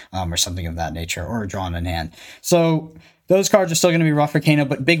Arsenal or something of that nature, or drawn in hand. So those cards are still going to be rough for Kano,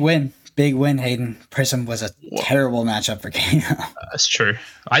 but big win, Hayden. Prism was a terrible matchup for Kano. That's true.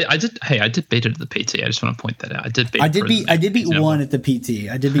 I did beat it at the PT. I just want to point that out. I did beat one at the PT.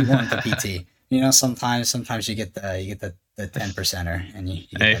 I did beat one at the PT. Sometimes you get the 10%er and you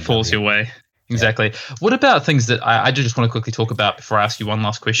get it falls your way. Exactly. Yeah. What about things that I do just want to quickly talk about before I ask you one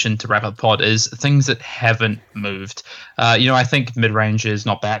last question to wrap up the pod, is things that haven't moved. I think mid-range is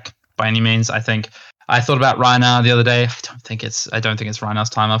not back by any means. I thought about Rhinar the other day. I don't think it's Rhinar's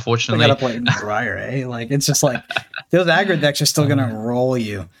time, unfortunately. I gotta play Briar, eh? Like, it's just like those aggro decks are still gonna roll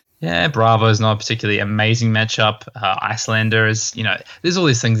you. Yeah, Bravo is not a particularly amazing matchup. Icelander is, there's all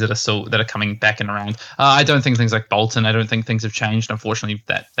these things that are coming back and around. I don't think things like Bolton, I don't think things have changed. Unfortunately,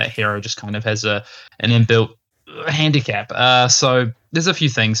 that hero just kind of has an inbuilt handicap. So there's a few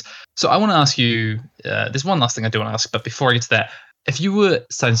things. So I want to ask you, there's one last thing I do want to ask, but before I get to that, if you were,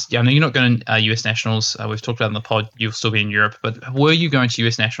 I know you're not going to US Nationals, we've talked about in the pod, you'll still be in Europe, but were you going to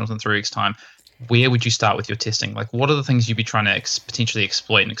US Nationals in 3 weeks' time? Where would you start with your testing? Like, what are the things you'd be trying to potentially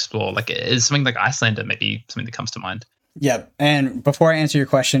exploit and explore? Like, is something like Icelander maybe something that comes to mind? Yeah, and before I answer your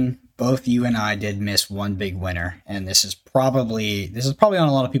question, both you and I did miss one big winner, and this is probably on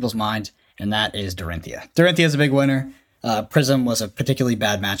a lot of people's mind, and that is Dorinthia. Dorinthia is a big winner. Prism was a particularly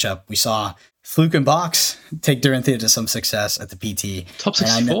bad matchup. We saw Fluke and Box take Dorinthia to some success at the PT. Top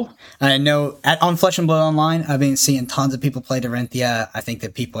 64? I know on Flesh and Blood Online, I've been seeing tons of people play Dorinthia. I think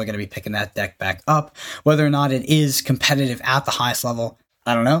that people are going to be picking that deck back up. Whether or not it is competitive at the highest level,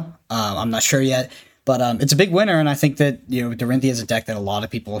 I don't know. I'm not sure yet. But it's a big winner, and I think that Dorinthia is a deck that a lot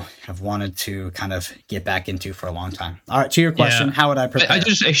of people have wanted to kind of get back into for a long time. All right, to your question, how would I prepare? I do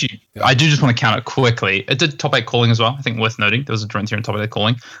just want to count it quickly. It did top 8 calling as well. I think worth noting there was a Dorinthia in top 8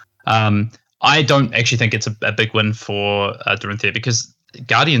 calling. I don't actually think it's a big win for Dorinthia because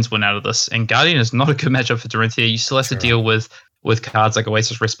Guardians win out of this, and Guardian is not a good matchup for Dorinthia. You still have to deal with cards like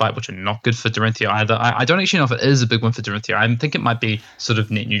Oasis Respite, which are not good for Dorinthia either. I don't actually know if it is a big win for Dorinthia. I think it might be sort of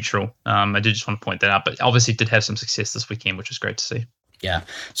net neutral. I did just want to point that out, but obviously did have some success this weekend, which was great to see. Yeah.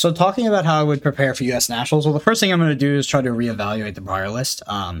 So talking about how I would prepare for US Nationals, well, the first thing I'm going to do is try to reevaluate the Briar list.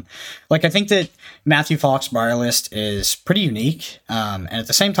 I think that Matthew Falk's Briar list is pretty unique, and at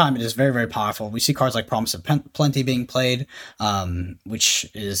the same time, it is very, very powerful. We see cards like Promise of Plenty being played, which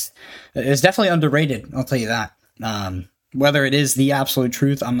is definitely underrated, I'll tell you that. Whether it is the absolute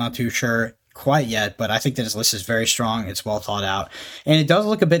truth, I'm not too sure quite yet, but I think that his list is very strong. It's well thought out, and it does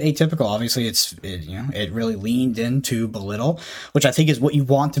look a bit atypical. Obviously, it really leaned into Belittle, which I think is what you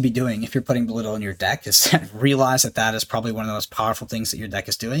want to be doing if you're putting Belittle in your deck. Is realize that is probably one of the most powerful things that your deck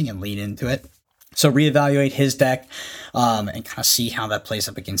is doing, and lean into it. So reevaluate his deck and kind of see how that plays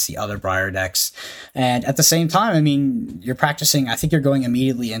up against the other Briar decks. And at the same time, I mean, you're practicing. I think you're going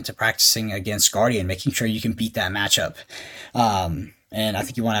immediately into practicing against Guardian, making sure you can beat that matchup. And I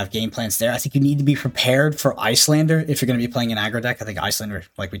think you want to have game plans there. I think you need to be prepared for Icelander if you're going to be playing an aggro deck. I think Icelander,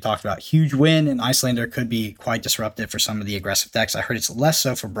 like we talked about, huge win, and Icelander could be quite disruptive for some of the aggressive decks. I heard it's less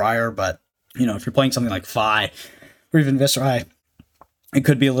so for Briar, but if you're playing something like Fi or even Viscerai, it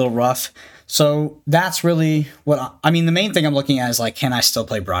could be a little rough. So that's really what the main thing I'm looking at is like, can I still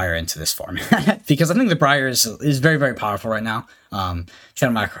play Briar into this format? Because I think the Briar is very, very powerful right now.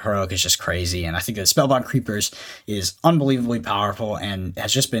 Channel Macro Heroic is just crazy. And I think that Spellbound Creepers is unbelievably powerful and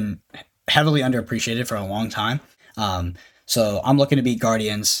has just been heavily underappreciated for a long time. So I'm looking to beat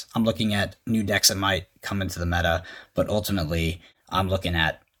Guardians. I'm looking at new decks that might come into the meta, but ultimately I'm looking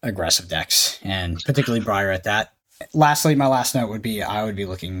at aggressive decks and particularly Briar at that. Lastly, my last note would be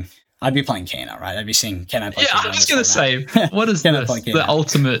I'd be playing Kano, right? I'd be seeing, can I play Kano? Yeah, I was going to say, what is this? The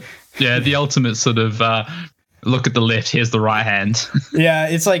ultimate sort of look at the left, here's the right hand. Yeah,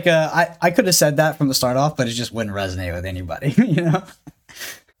 it's like, I could have said that from the start off, but it just wouldn't resonate with anybody,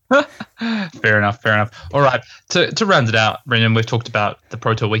 Fair enough. All right. To round it out, Brendan, we've talked about the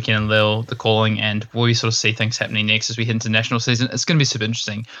Pro Tour weekend in Lille, the calling, and where we sort of see things happening next as we head into national season. It's going to be super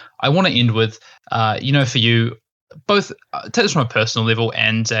interesting. I want to end with, for you, both take this from a personal level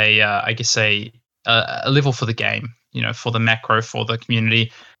and a level for the game, for the macro, for the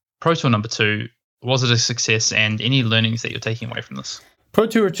community. Pro Tour number 2, was it a success, and any learnings that you're taking away from this? Pro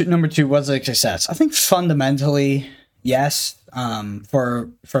Tour number 2 was a success. I think fundamentally, yes,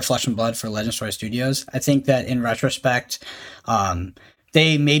 for Flesh and Blood, for Legend Story Studios. I think that in retrospect,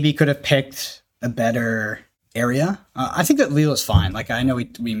 they maybe could have picked a better area. I think that Lille is fine. Like, I know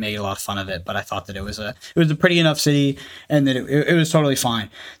we made a lot of fun of it, but I thought that it was a pretty enough city, and that it was totally fine.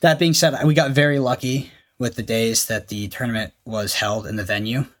 That being said, we got very lucky with the days that the tournament was held in the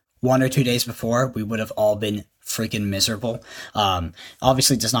venue. 1 or 2 days before, we would have all been freaking miserable.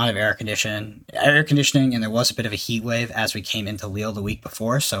 Obviously, it does not have air conditioning, and there was a bit of a heat wave as we came into Lille the week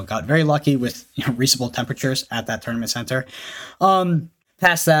before. So got very lucky with reasonable temperatures at that tournament center.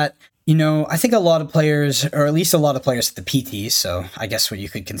 Past that, I think a lot of players, or at least a lot of players at the PTs, so I guess what you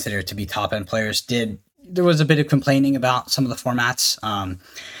could consider to be top end players, there was a bit of complaining about some of the formats,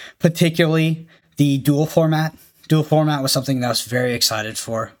 particularly the dual format. Dual format was something that I was very excited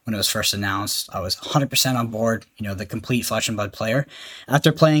for when it was first announced. I was 100% on board, the complete Flesh and Blood player.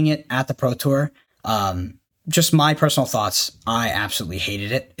 After playing it at the Pro Tour, just my personal thoughts, I absolutely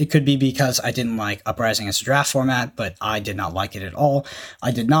hated it. It could be because I didn't like Uprising as a draft format, but I did not like it at all.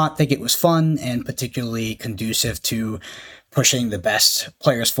 I did not think it was fun and particularly conducive to pushing the best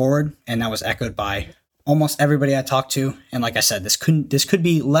players forward, and that was echoed by almost everybody I talked to. And like I said, this could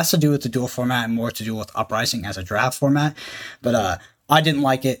be less to do with the dual format and more to do with Uprising as a draft format. But I didn't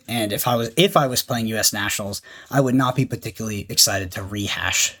like it, and if I was playing US Nationals, I would not be particularly excited to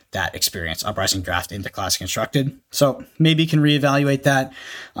rehash that experience, Uprising draft into Classic Constructed. So maybe you can reevaluate that.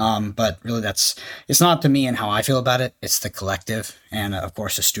 But really, it's not up to me and how I feel about it. It's the collective and of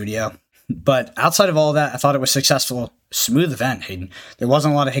course the studio. But outside of all that, I thought it was successful, smooth event, Hayden. There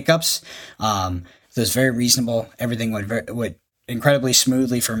wasn't a lot of hiccups. It was very reasonable. Everything went incredibly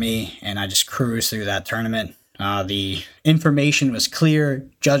smoothly for me, and I just cruised through that tournament. The information was clear.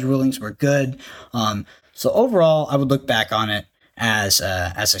 Judge rulings were good. So overall, I would look back on it as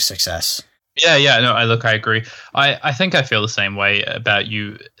a success. Yeah. No, I agree. I think I feel the same way about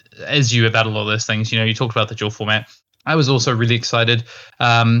you about a lot of those things. You talked about the dual format. I was also really excited.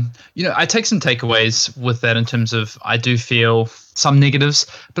 I take some takeaways with that in terms of I do feel some negatives,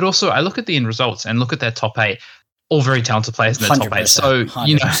 but also I look at the end results and look at that top 8, all very talented players in that top 8. So,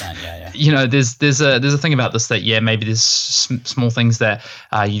 there's a thing about this that, maybe there's small things that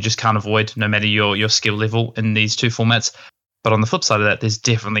you just can't avoid no matter your skill level in these two formats. But on the flip side of that, there's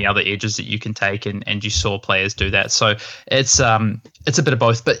definitely other edges that you can take, and you saw players do that. So it's a bit of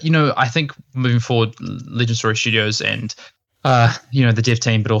both. But, I think moving forward, Legend Story Studios and, the dev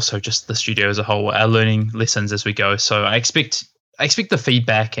team, but also just the studio as a whole are learning lessons as we go. So I expect the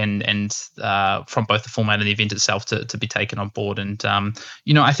feedback and from both the format and the event itself to be taken on board. And,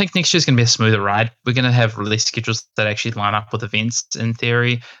 I think next year's going to be a smoother ride. We're going to have release schedules that actually line up with events in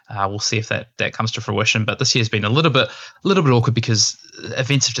theory. We'll see if that comes to fruition. But this year's been a little bit awkward because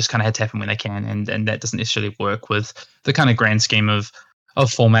events have just kind of had to happen when they can. And that doesn't necessarily work with the kind of grand scheme of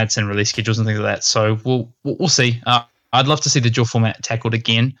formats and release schedules and things like that. So we'll see. I'd love to see the dual format tackled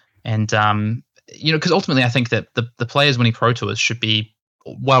again. And, because ultimately I think that the players winning Pro Tours should be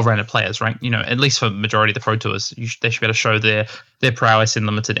well-rounded players, right? At least for majority of the Pro Tours, they should be able to show their prowess in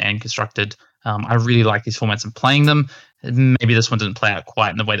Limited and Constructed. I really like these formats and playing them. Maybe this one didn't play out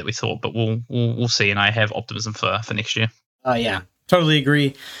quite in the way that we thought, but we'll see. And I have optimism for next year. Yeah, totally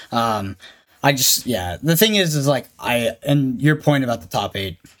agree. The thing is like and your point about the top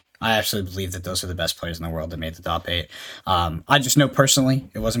 8, I absolutely believe that those are the best players in the world that made the top 8. I just know personally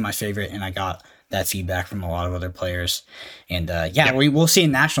it wasn't my favorite, and I got that feedback from a lot of other players. And we'll see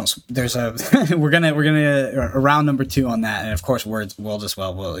in nationals. There's we're gonna round number 2 on that, and of course World as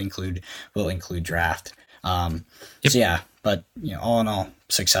well will include draft. But all in all,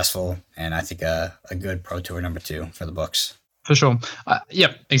 successful, and I think a good Pro Tour number 2 for the books. For sure.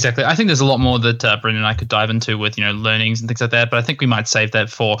 Exactly. I think there's a lot more that Brendan and I could dive into with, learnings and things like that. But I think we might save that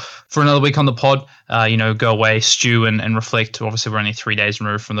for another week on the pod. Go away, stew and reflect. Obviously, we're only 3 days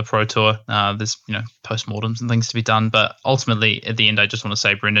removed from the Pro Tour. There's, postmortems and things to be done. But ultimately, at the end, I just want to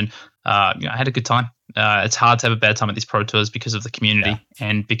say, Brendan, I had a good time. It's hard to have a bad time at these Pro Tours because of the community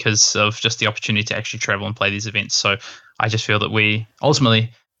and because of just the opportunity to actually travel and play these events. So I just feel that we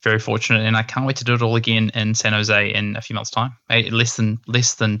ultimately very fortunate, and I can't wait to do it all again in San Jose in a few months' time. Less than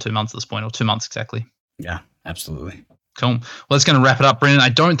 2 months at this point, or 2 months exactly. Yeah, absolutely. Cool. Well, that's going to wrap it up, Brendan. I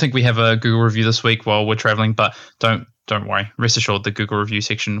don't think we have a Google review this week while we're traveling, but don't worry. Rest assured, the Google review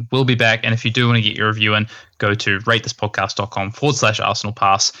section will be back. And if you do want to get your review in, go to ratethispodcast.com/Arsenal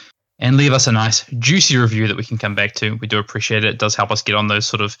Pass and leave us a nice, juicy review that we can come back to. We do appreciate it. It does help us get on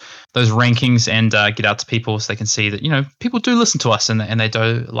those rankings and get out to people so they can see that, people do listen to us and they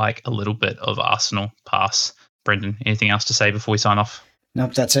do like a little bit of Arsenal Pass. Brendan, anything else to say before we sign off?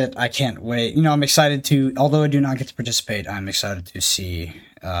 Nope, that's it. I can't wait. I'm excited to, although I do not get to participate, I'm excited to see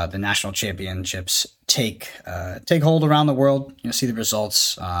the national championships take hold around the world, see the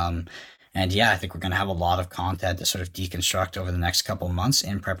results. And yeah, I think we're going to have a lot of content to sort of deconstruct over the next couple of months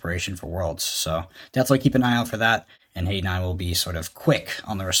in preparation for Worlds. So definitely keep an eye out for that. And Hayden and I will be sort of quick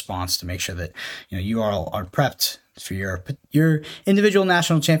on the response to make sure that you all are prepped for your individual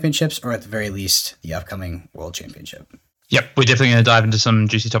national championships, or at the very least, the upcoming World Championship. Yep, we're definitely going to dive into some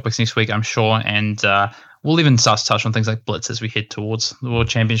juicy topics next week, I'm sure. And we'll even start to touch on things like Blitz as we head towards the World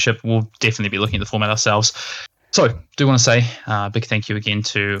Championship. We'll definitely be looking at the format ourselves. So, do want to say a big thank you again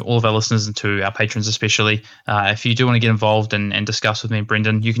to all of our listeners and to our patrons especially. If you do want to get involved and discuss with me and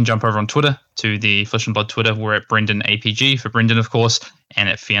Brendan, you can jump over on Twitter to the Flesh and Blood Twitter. We're at Brendan APG for Brendan, of course, and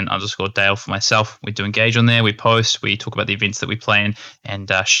at Fian_Dale for myself. We do engage on there. We post. We talk about the events that we play in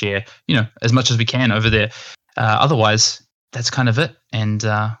and share, as much as we can over there. Otherwise, that's kind of it. And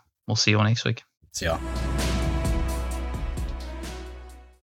we'll see you all next week. See y'all.